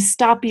we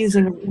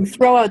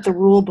throw out the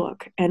rule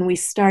book and we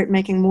start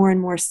making more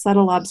and more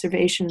subtle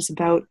observations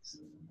about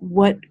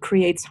what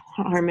creates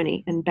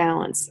harmony and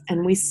balance.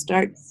 And we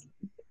start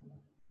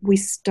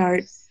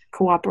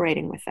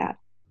cooperating with that.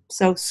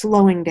 So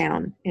slowing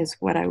down is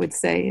what I would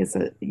say is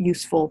a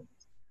useful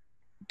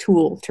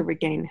tool to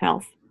regain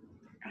health.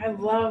 I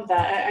love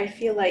that. I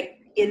feel like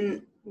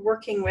in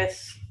working with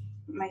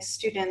my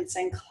students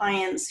and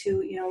clients who,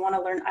 want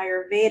to learn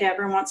Ayurveda,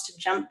 everyone wants to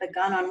jump the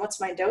gun on what's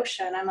my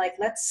dosha. And I'm like,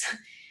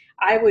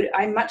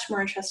 I'm much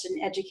more interested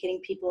in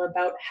educating people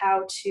about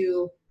how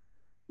to,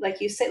 like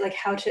you say, like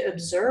how to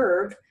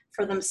observe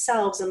for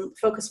themselves and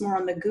focus more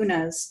on the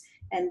gunas,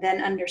 and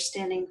then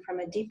understanding from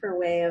a deeper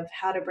way of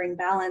how to bring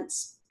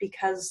balance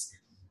because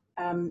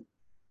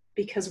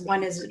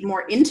one is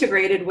more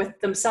integrated with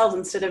themselves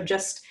instead of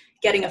just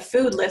getting a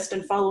food list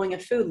and following a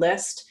food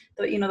list.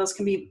 Those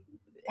can be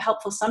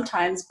helpful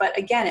sometimes, but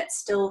again, it's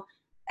still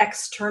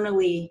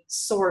externally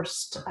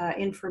sourced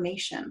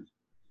information.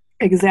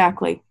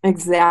 Exactly.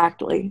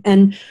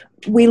 And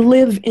we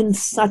live in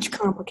such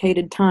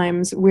complicated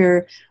times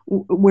where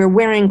we're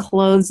wearing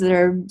clothes that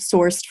are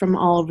sourced from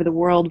all over the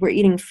world. We're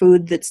eating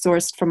food that's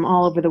sourced from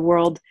all over the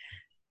world.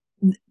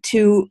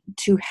 To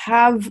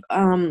have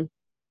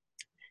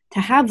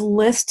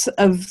lists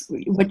of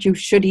what you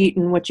should eat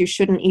and what you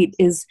shouldn't eat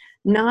is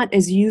not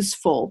as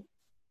useful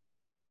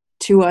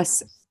to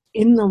us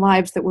in the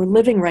lives that we're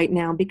living right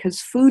now,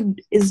 because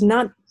food is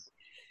not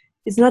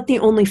the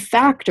only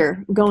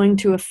factor going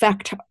to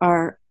affect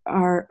our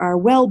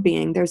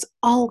well-being. There's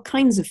all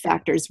kinds of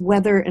factors: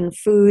 weather and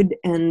food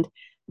and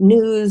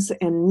news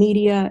and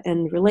media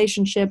and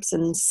relationships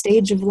and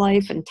stage of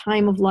life and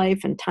time of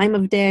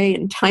day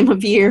and time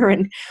of year,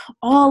 and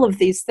all of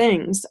these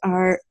things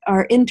are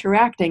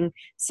interacting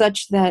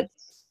such that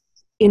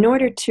in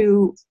order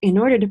to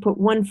put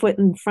one foot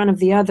in front of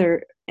the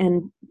other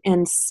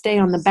and stay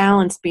on the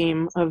balance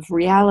beam of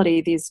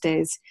reality these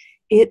days,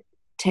 it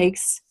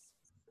takes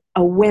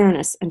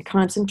awareness and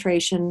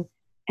concentration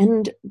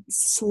and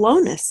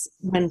slowness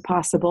when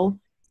possible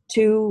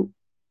to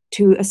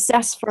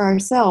assess for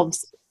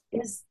ourselves: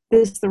 is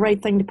this the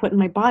right thing to put in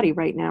my body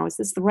right now? Is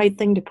this the right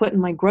thing to put in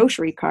my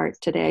grocery cart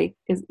today?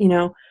 Is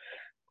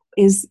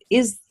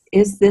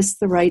this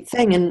the right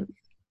thing?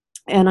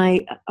 And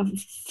I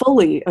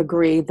fully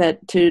agree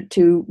that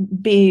to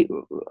be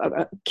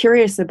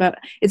curious about,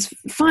 it's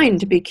fine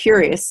to be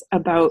curious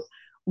about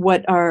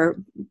what our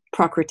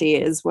prakriti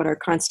is, what our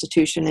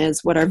constitution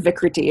is, what our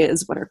vikriti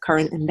is, what our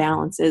current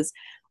imbalance is.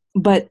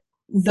 But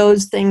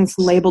those things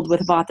labeled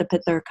with vata,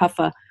 pitta, or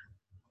kapha,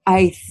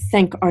 I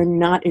think are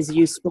not as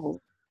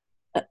useful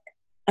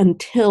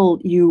until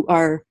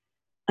you're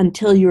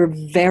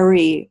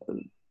very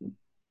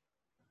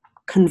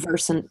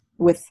conversant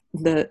with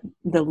the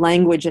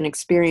language and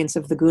experience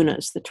of the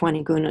gunas, the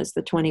 20 gunas,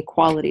 the 20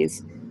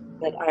 qualities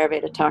that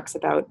Ayurveda talks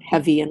about: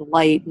 heavy and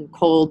light and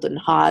cold and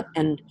hot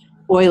and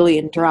oily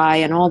and dry,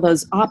 and all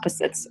those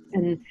opposites.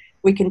 And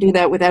we can do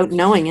that without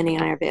knowing any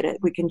Ayurveda.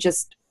 We can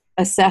just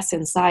assess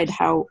inside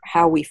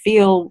how we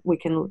feel. We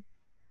can,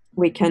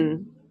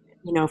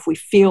 if we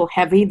feel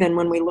heavy, then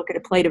when we look at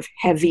a plate of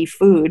heavy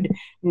food,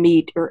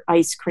 meat or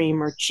ice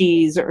cream or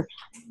cheese or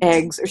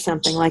eggs or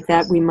something like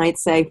that, we might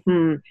say,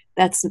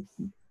 that's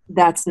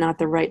not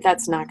going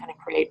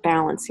to create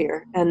balance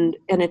here. And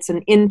it's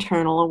an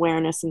internal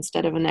awareness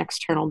instead of an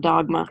external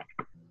dogma.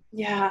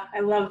 Yeah,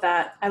 I love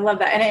that.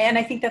 And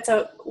I think that's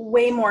a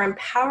way more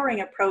empowering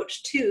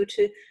approach too,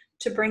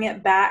 to bring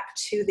it back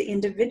to the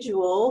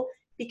individual,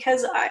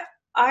 because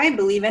I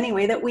believe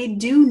anyway that we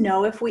do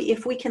know if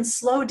we can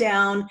slow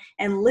down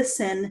and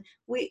listen,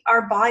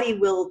 our body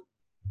will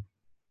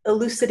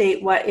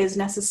elucidate what is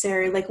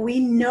necessary. Like, we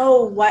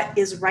know what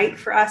is right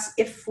for us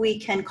if we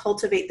can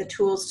cultivate the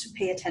tools to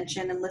pay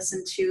attention and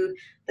listen to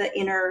the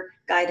inner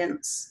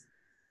guidance.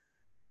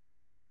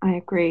 I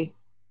agree.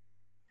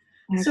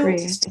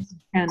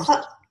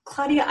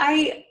 Claudia,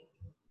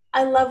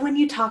 I love when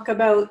you talk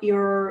about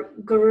your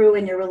guru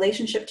and your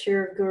relationship to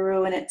your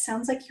guru, and it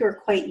sounds like you were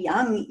quite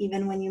young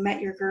even when you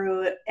met your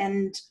guru.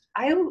 And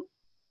I'm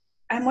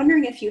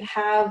wondering if you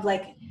have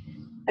like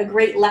a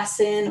great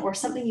lesson or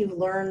something you've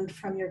learned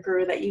from your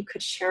guru that you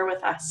could share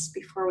with us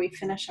before we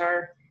finish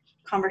our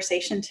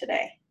conversation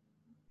today.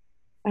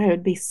 I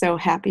would be so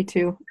happy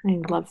to. I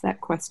love that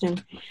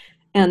question.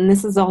 And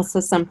this is also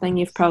something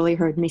you've probably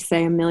heard me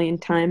say a million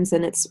times,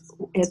 and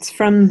it's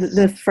from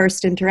the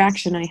first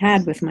interaction I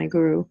had with my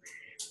guru.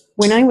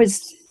 When I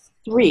was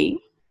 3,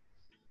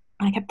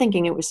 I kept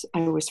thinking I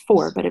was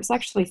 4, but it was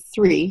actually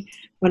 3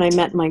 when I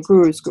met my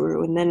guru's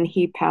guru, and then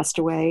he passed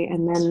away,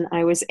 and then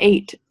I was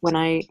 8 when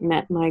I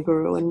met my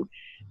guru. And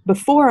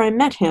before I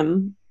met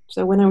him,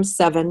 so when I was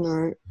 7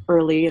 or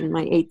early in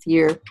my 8th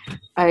year,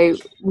 I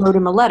wrote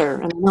him a letter,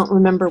 and I don't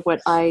remember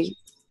what I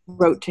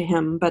wrote to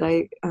him, but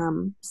I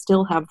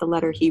still have the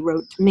letter he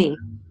wrote to me,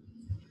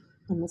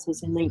 and this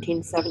was in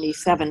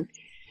 1977.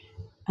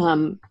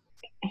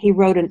 He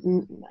wrote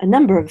a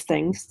number of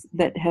things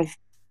that have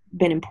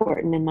been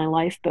important in my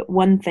life, but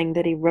one thing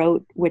that he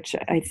wrote, which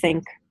I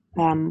think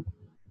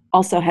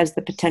also has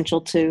the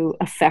potential to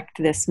affect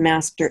this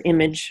master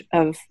image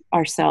of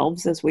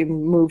ourselves as we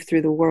move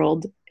through the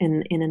world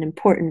in an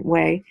important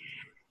way,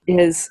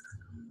 is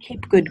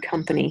keep good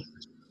company.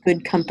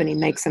 Good company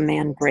makes a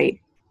man great.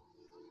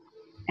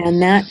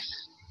 And that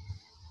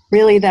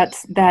really,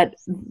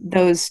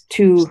 those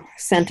two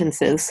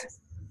sentences,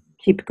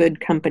 keep good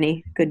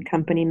company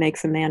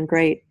makes a man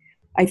great,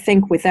 I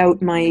think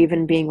without my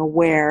even being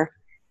aware,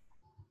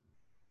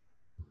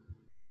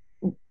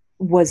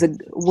 was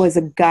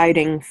a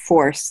guiding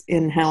force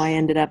in how I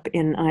ended up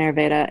in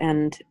Ayurveda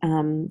and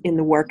in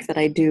the work that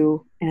I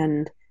do,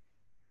 and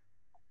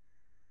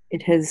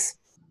it has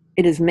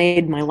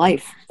made my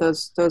life.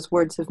 Those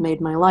words have made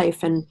my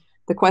life, and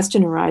the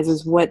question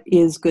arises: what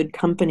is good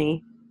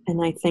company?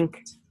 And I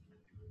think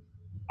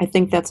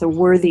that's a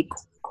worthy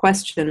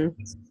question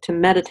to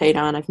meditate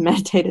on. I've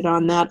meditated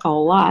on that a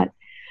lot,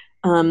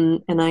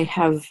 and I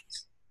have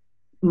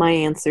my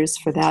answers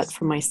for that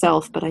for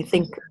myself. But I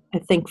think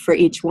for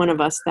each one of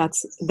us,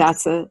 that's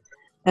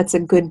a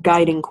good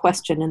guiding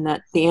question, and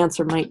that the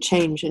answer might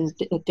change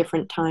at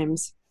different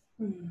times.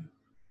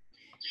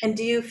 And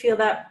do you feel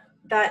that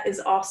is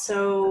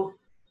also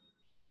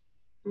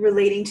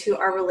relating to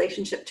our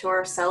relationship to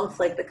ourself,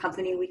 like the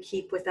company we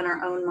keep within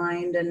our own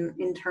mind and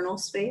internal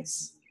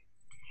space?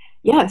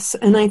 Yes,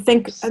 and I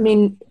think,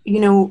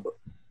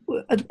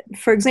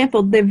 for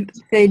example,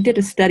 they did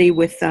a study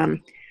with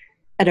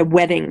at a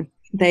wedding.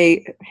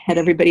 They had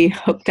everybody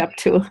hooked up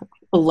to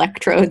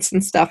electrodes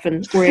and stuff,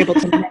 and were able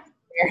to measure.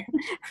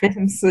 It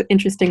was an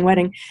interesting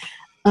wedding.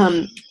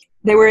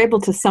 They were able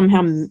to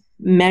somehow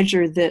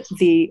measure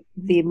the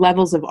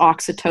levels of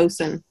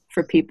oxytocin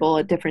for people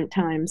at different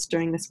times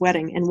during this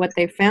wedding, and what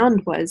they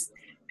found was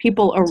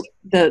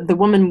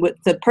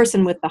the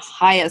person with the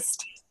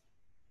highest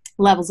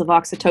levels of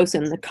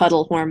oxytocin, the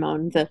cuddle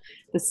hormone, the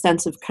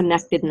sense of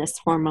connectedness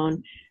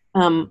hormone,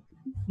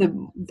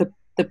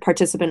 the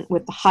participant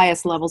with the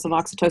highest levels of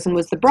oxytocin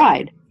was the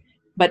bride.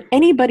 But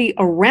anybody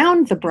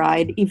around the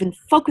bride, even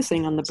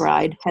focusing on the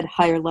bride, had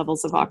higher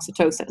levels of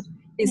oxytocin.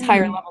 These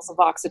higher levels of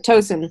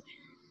oxytocin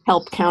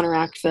help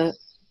counteract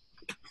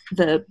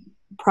the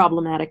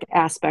problematic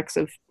aspects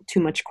of too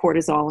much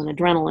cortisol and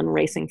adrenaline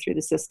racing through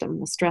the system,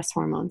 the stress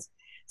hormones.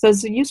 So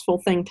it's a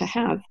useful thing to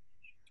have.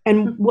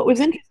 And what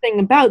was interesting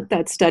about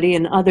that study,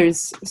 and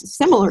others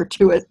similar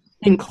to it,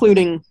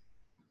 including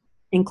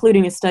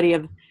a study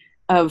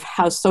of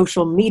how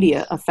social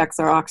media affects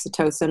our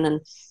oxytocin,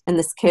 and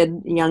this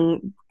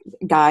young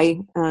guy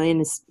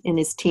in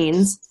his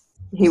teens,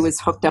 he was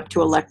hooked up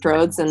to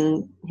electrodes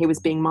and he was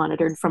being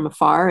monitored from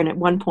afar, and at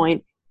one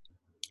point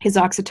his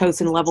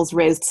oxytocin levels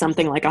raised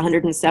something like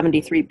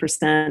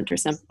 173% or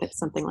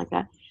something like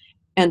that.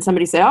 And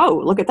somebody said, "Oh,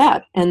 look at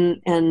that."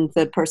 And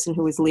the person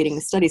who was leading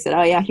the study said,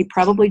 "Oh yeah, he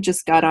probably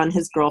just got on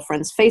his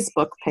girlfriend's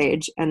Facebook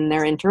page and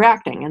they're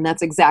interacting." And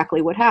that's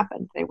exactly what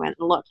happened. They went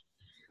and looked.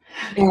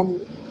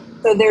 And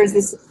so there's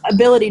this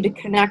ability to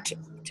connect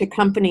to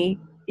company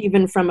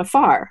even from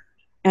afar.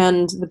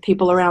 And the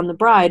people around the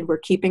bride were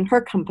keeping her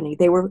company.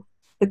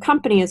 The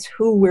company is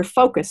who we're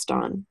focused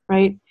on,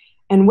 right?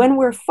 And when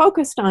we're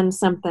focused on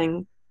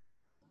something,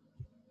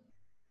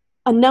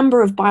 a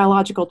number of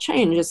biological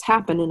changes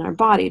happen in our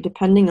body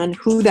depending on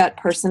who that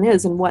person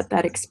is and what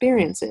that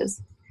experience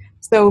is.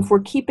 So if we're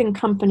keeping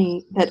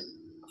company that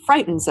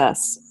frightens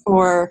us,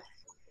 or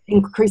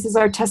increases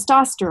our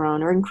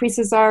testosterone, or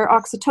increases our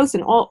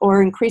oxytocin,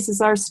 or increases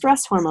our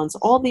stress hormones,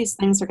 all these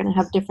things are going to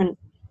have different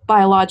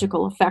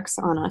biological effects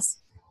on us.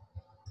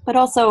 But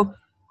also,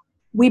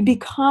 we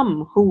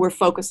become who we're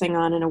focusing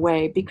on in a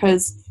way,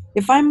 because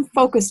if I'm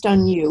focused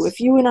on you, if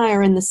you and I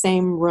are in the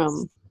same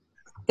room,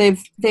 they've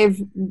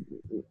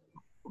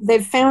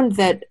found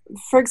that,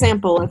 for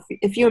example,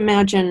 if you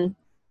imagine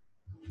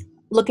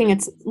looking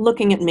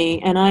at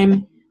me, and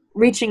I'm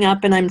reaching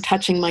up and I'm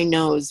touching my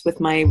nose with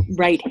my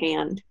right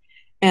hand,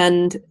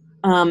 and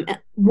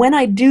when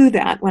I do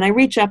that, when I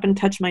reach up and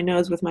touch my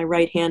nose with my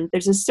right hand,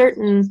 there's a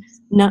certain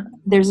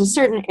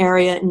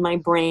area in my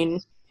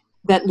brain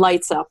that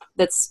lights up,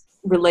 that's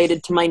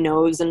related to my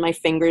nose and my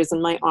fingers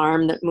and my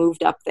arm, that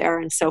moved up there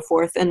and so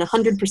forth. And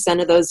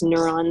 100% of those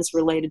neurons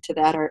related to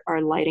that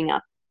are lighting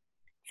up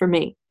for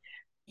me.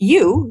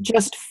 You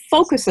just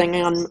focusing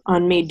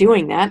on me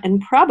doing that,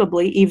 and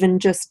probably even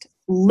just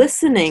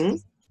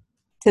listening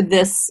to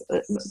this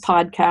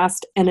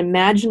podcast and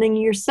imagining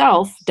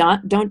yourself,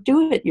 don't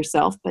do it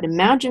yourself, but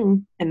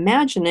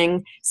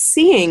imagining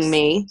seeing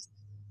me,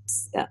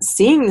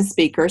 seeing the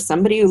speaker,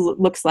 somebody who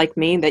looks like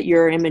me, that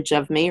your image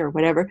of me or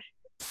whatever,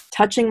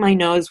 touching my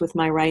nose with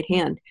my right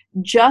hand.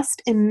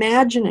 Just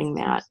imagining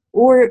that,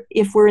 or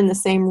if we're in the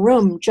same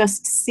room,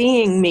 just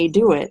seeing me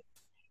do it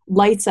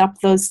lights up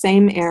those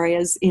same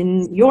areas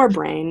in your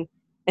brain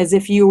as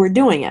if you were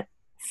doing it.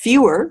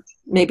 Fewer,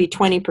 maybe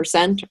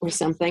 20% or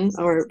something,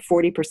 or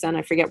 40%,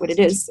 I forget what it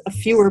is,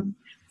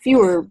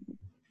 fewer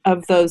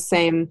of those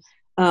same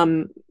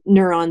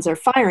neurons are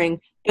firing,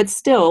 but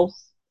still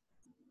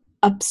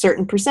a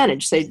certain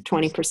percentage, say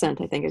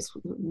 20%, I think is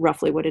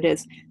roughly what it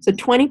is. So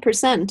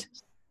 20%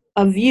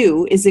 of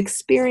you is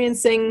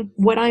experiencing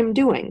what I'm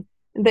doing.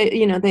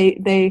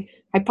 They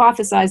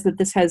hypothesize that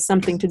this has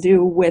something to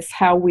do with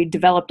how we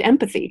developed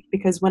empathy,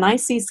 because when I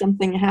see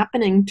something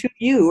happening to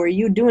you or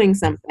you doing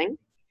something,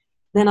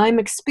 then I'm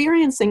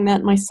experiencing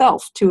that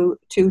myself to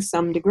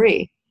some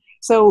degree.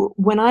 So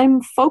when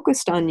I'm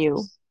focused on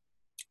you,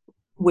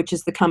 which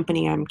is the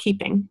company I'm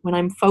keeping, when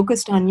I'm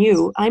focused on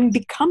you, I'm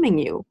becoming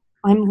you.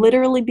 I'm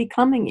literally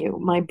becoming you.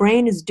 My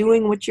brain is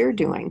doing what you're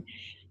doing.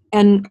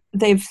 And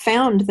they've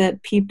found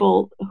that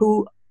people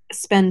who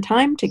spend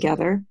time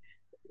together,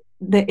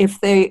 that if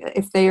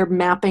they are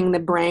mapping the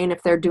brain,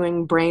 if they're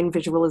doing brain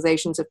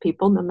visualizations of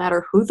people, no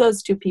matter who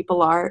those two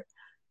people are,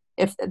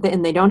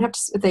 and they don't have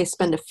to, they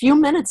spend a few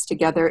minutes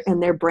together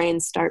and their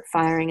brains start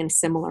firing in a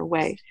similar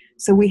way.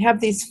 So we have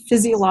these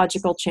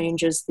physiological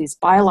changes, these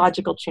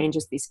biological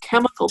changes, these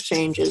chemical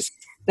changes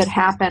that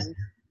happen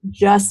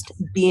just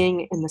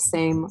being in the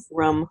same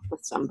room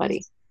with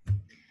somebody.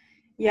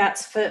 Yeah,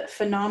 it's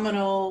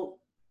phenomenal,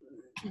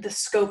 the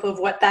scope of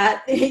what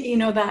that,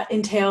 that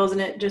entails.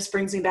 And it just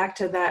brings me back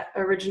to that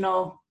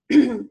original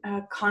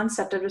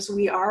concept of just,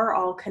 we are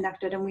all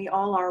connected and we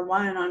all are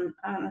one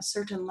on a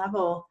certain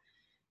level.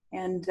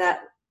 And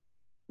that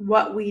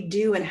what we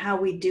do and how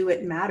we do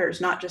it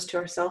matters, not just to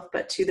ourselves,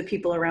 but to the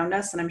people around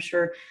us. And I'm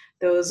sure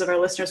those of our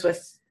listeners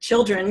with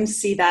children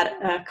see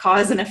that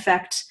cause and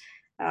effect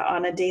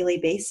on a daily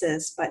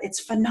basis. But it's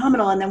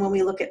phenomenal. And then when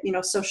we look at,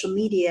 social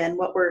media and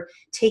what we're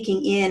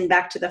taking in,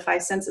 back to the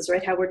five senses,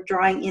 right? How we're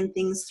drawing in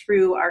things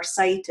through our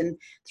sight and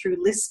through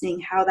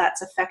listening, how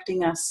that's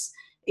affecting us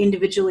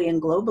individually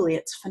and globally.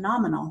 It's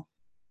phenomenal.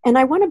 And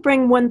I want to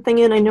bring one thing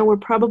in. I know we're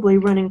probably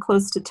running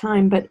close to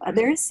time, but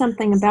there is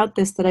something about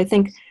this that I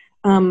think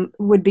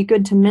would be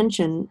good to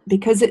mention,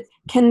 because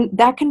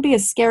that can be a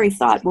scary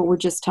thought, what we're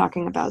just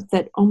talking about,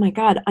 that, oh my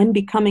God, I'm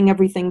becoming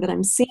everything that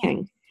I'm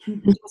seeing.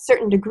 Mm-hmm. And to a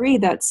certain degree,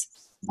 that's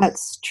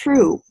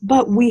true.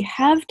 But we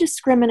have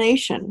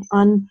discrimination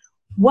on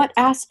what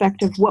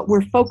aspect of what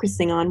we're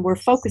focusing on.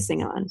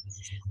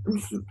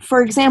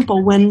 For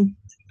example, when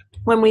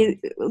we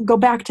go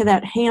back to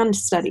that hand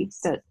study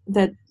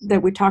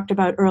that we talked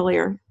about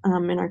earlier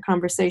in our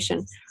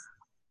conversation,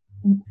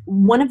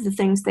 one of the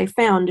things they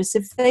found is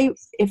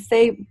if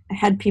they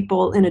had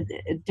people in a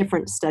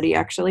different study,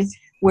 actually,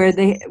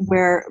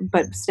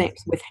 but same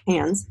with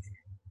hands,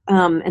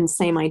 and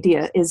same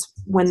idea, is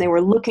when they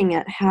were looking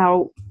at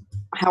how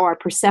our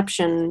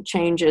perception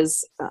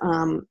changes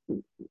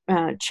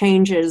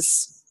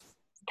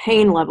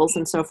pain levels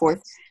and so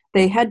forth.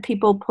 They had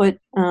people put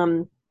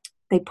a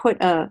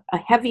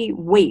heavy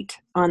weight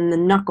on the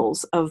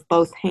knuckles of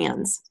both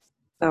hands.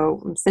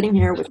 So I'm sitting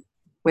here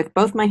with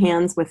both my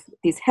hands with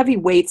these heavy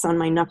weights on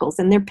my knuckles,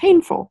 and they're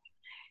painful.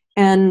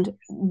 And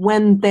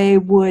when they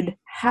would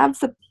have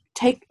the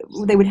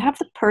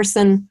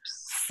person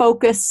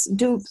focus,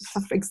 do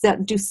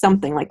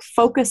something like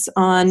focus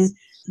on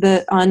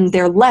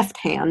their left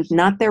hand,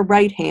 not their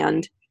right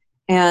hand,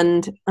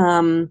 and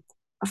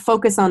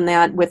focus on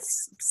that with,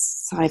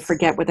 I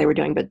forget what they were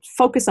doing, but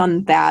focus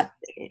on that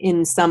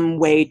in some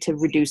way to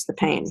reduce the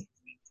pain.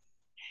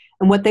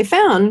 And what they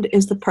found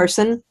is the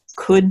person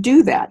could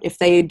do that. If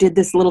they did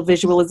this little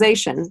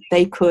visualization,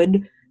 they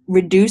could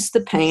reduce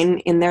the pain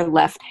in their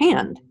left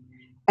hand.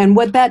 And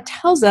what that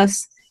tells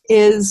us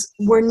is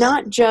we're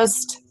not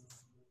just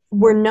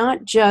in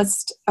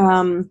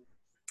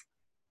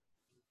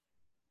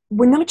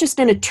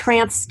a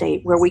trance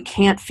state where we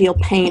can't feel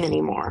pain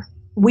anymore.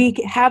 We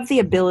have the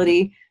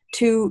ability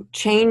to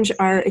change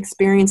our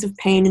experience of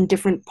pain in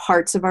different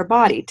parts of our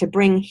body, to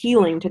bring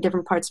healing to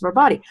different parts of our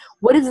body.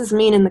 What does this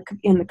mean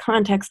in the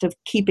context of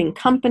keeping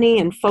company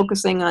and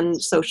focusing on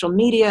social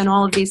media and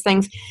all of these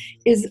things?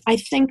 Is I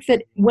think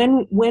that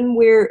when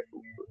we're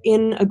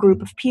in a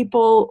group of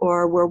people,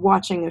 or we're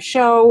watching a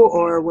show,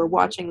 or we're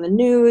watching the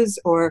news,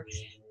 or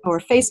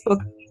Facebook,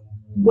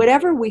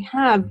 whatever we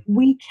have,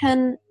 we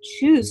can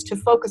choose to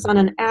focus on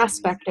an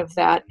aspect of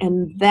that,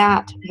 and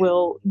that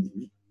will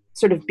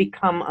sort of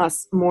become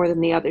us more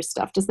than the other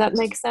stuff. Does that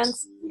make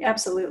sense?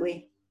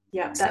 Absolutely.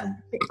 Yeah. That,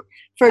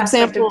 for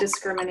aspect example, of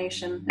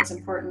discrimination is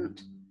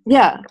important.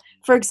 Yeah.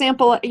 For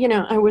example,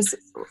 I was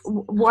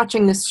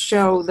watching this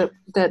show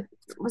that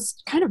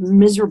was kind of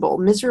miserable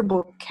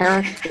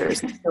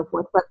characters and so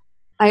forth, but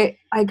I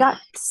got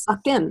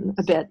sucked in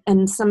a bit,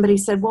 and somebody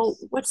said, well,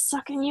 what's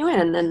sucking you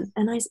in?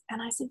 And I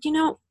said,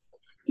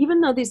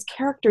 even though these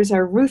characters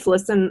are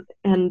ruthless and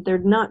they're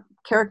not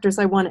characters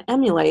I want to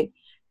emulate,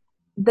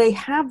 they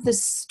have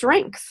this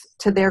strength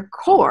to their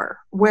core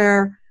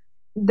where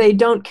they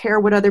don't care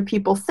what other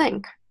people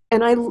think.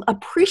 And I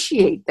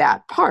appreciate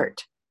that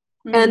part.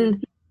 Mm-hmm.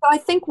 And so I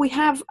think we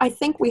have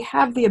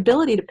the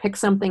ability to pick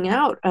something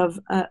out of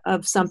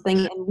something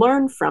and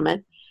learn from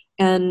it.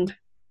 And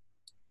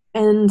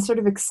sort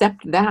of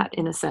accept that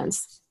in a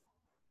sense.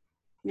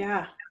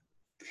 Yeah.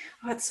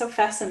 Oh, it's so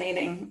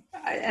fascinating.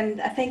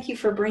 And I thank you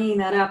for bringing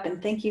that up, and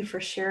thank you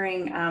for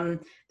sharing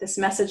this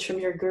message from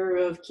your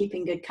guru of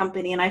keeping good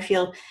company. And I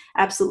feel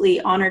absolutely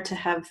honored to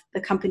have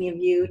the company of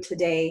you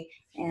today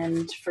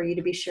and for you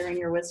to be sharing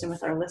your wisdom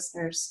with our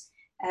listeners.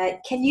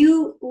 Can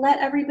you let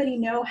everybody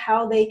know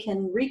how they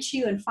can reach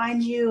you and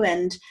find you?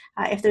 And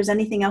if there's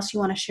anything else you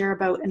want to share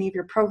about any of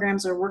your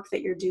programs or work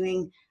that you're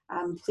doing,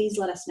 please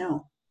let us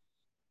know.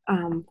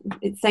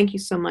 Thank you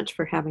so much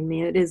for having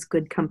me. It is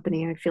good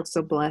company. I feel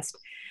so blessed.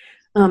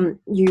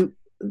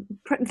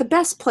 The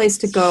best place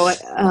to go,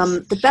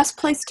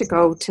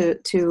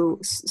 to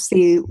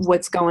see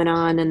what's going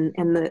on,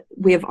 and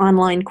we have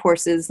online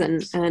courses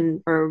and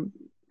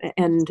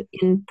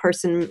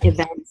in-person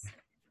events,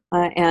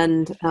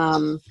 and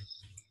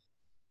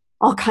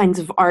all kinds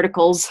of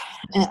articles.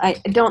 I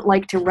don't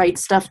like to write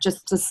stuff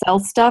just to sell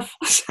stuff.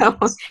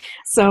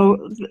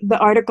 So the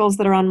articles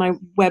that are on my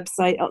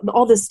website,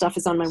 all this stuff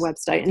is on my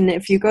website. And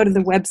if you go to the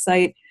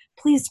website,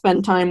 please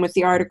spend time with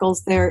the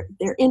articles. They're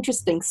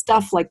interesting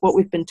stuff, like what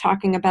we've been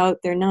talking about.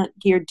 They're not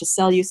geared to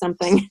sell you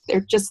something.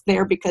 They're just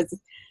there because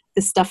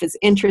this stuff is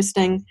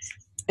interesting.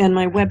 And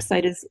my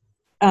website is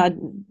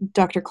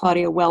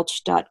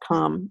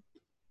drclaudiawelch.com,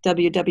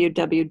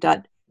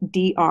 www.Dr.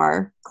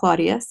 Claudia,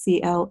 Claudia,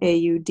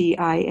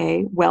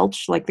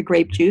 Welch, like the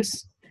grape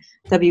juice,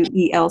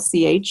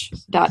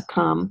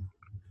 WELCH.com.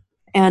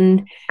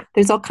 And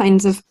there's all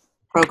kinds of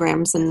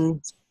programs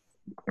and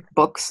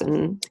books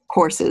and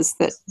courses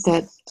that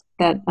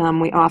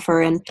we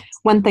offer. And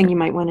one thing you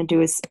might want to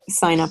do is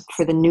sign up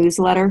for the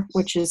newsletter,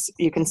 which is,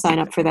 you can sign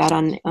up for that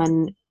on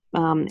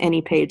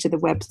any page of the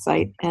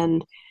website.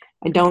 And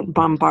I don't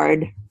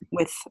bombard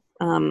with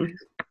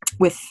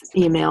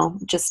email.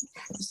 Just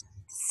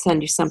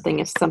send you something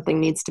if something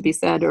needs to be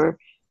said or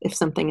if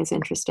something is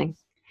interesting.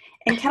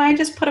 And can I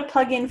just put a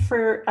plug in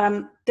for,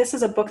 this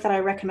is a book that I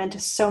recommend to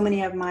so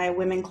many of my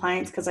women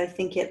clients because I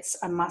think it's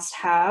a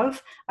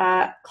must-have.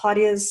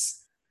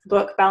 Claudia's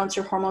book, Balance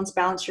Your Hormones,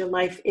 Balance Your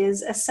Life,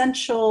 is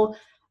essential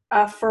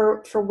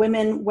for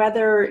women,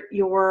 whether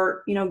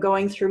you're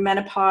going through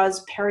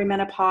menopause,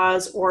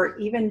 perimenopause, or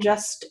even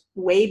just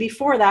way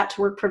before that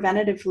to work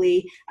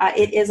preventatively.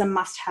 It is a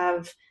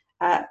must-have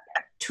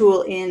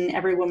tool in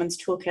every woman's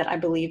toolkit, I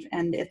believe,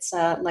 and it's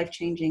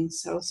life-changing.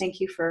 So thank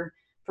you for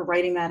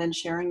writing that and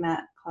sharing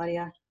that,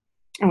 Claudia.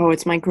 Oh,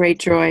 it's my great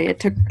joy. It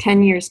took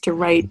 10 years to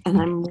write,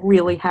 and I'm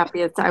really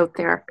happy it's out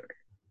there.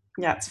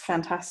 Yeah, it's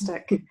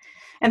fantastic.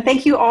 And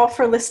thank you all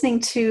for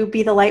listening to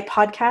Be the Light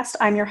podcast.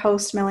 I'm your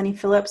host, Melanie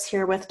Phillips,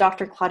 here with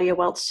Dr. Claudia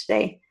Welch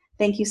today.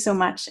 Thank you so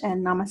much,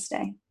 and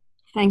namaste.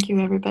 Thank you,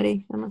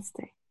 everybody.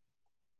 Namaste.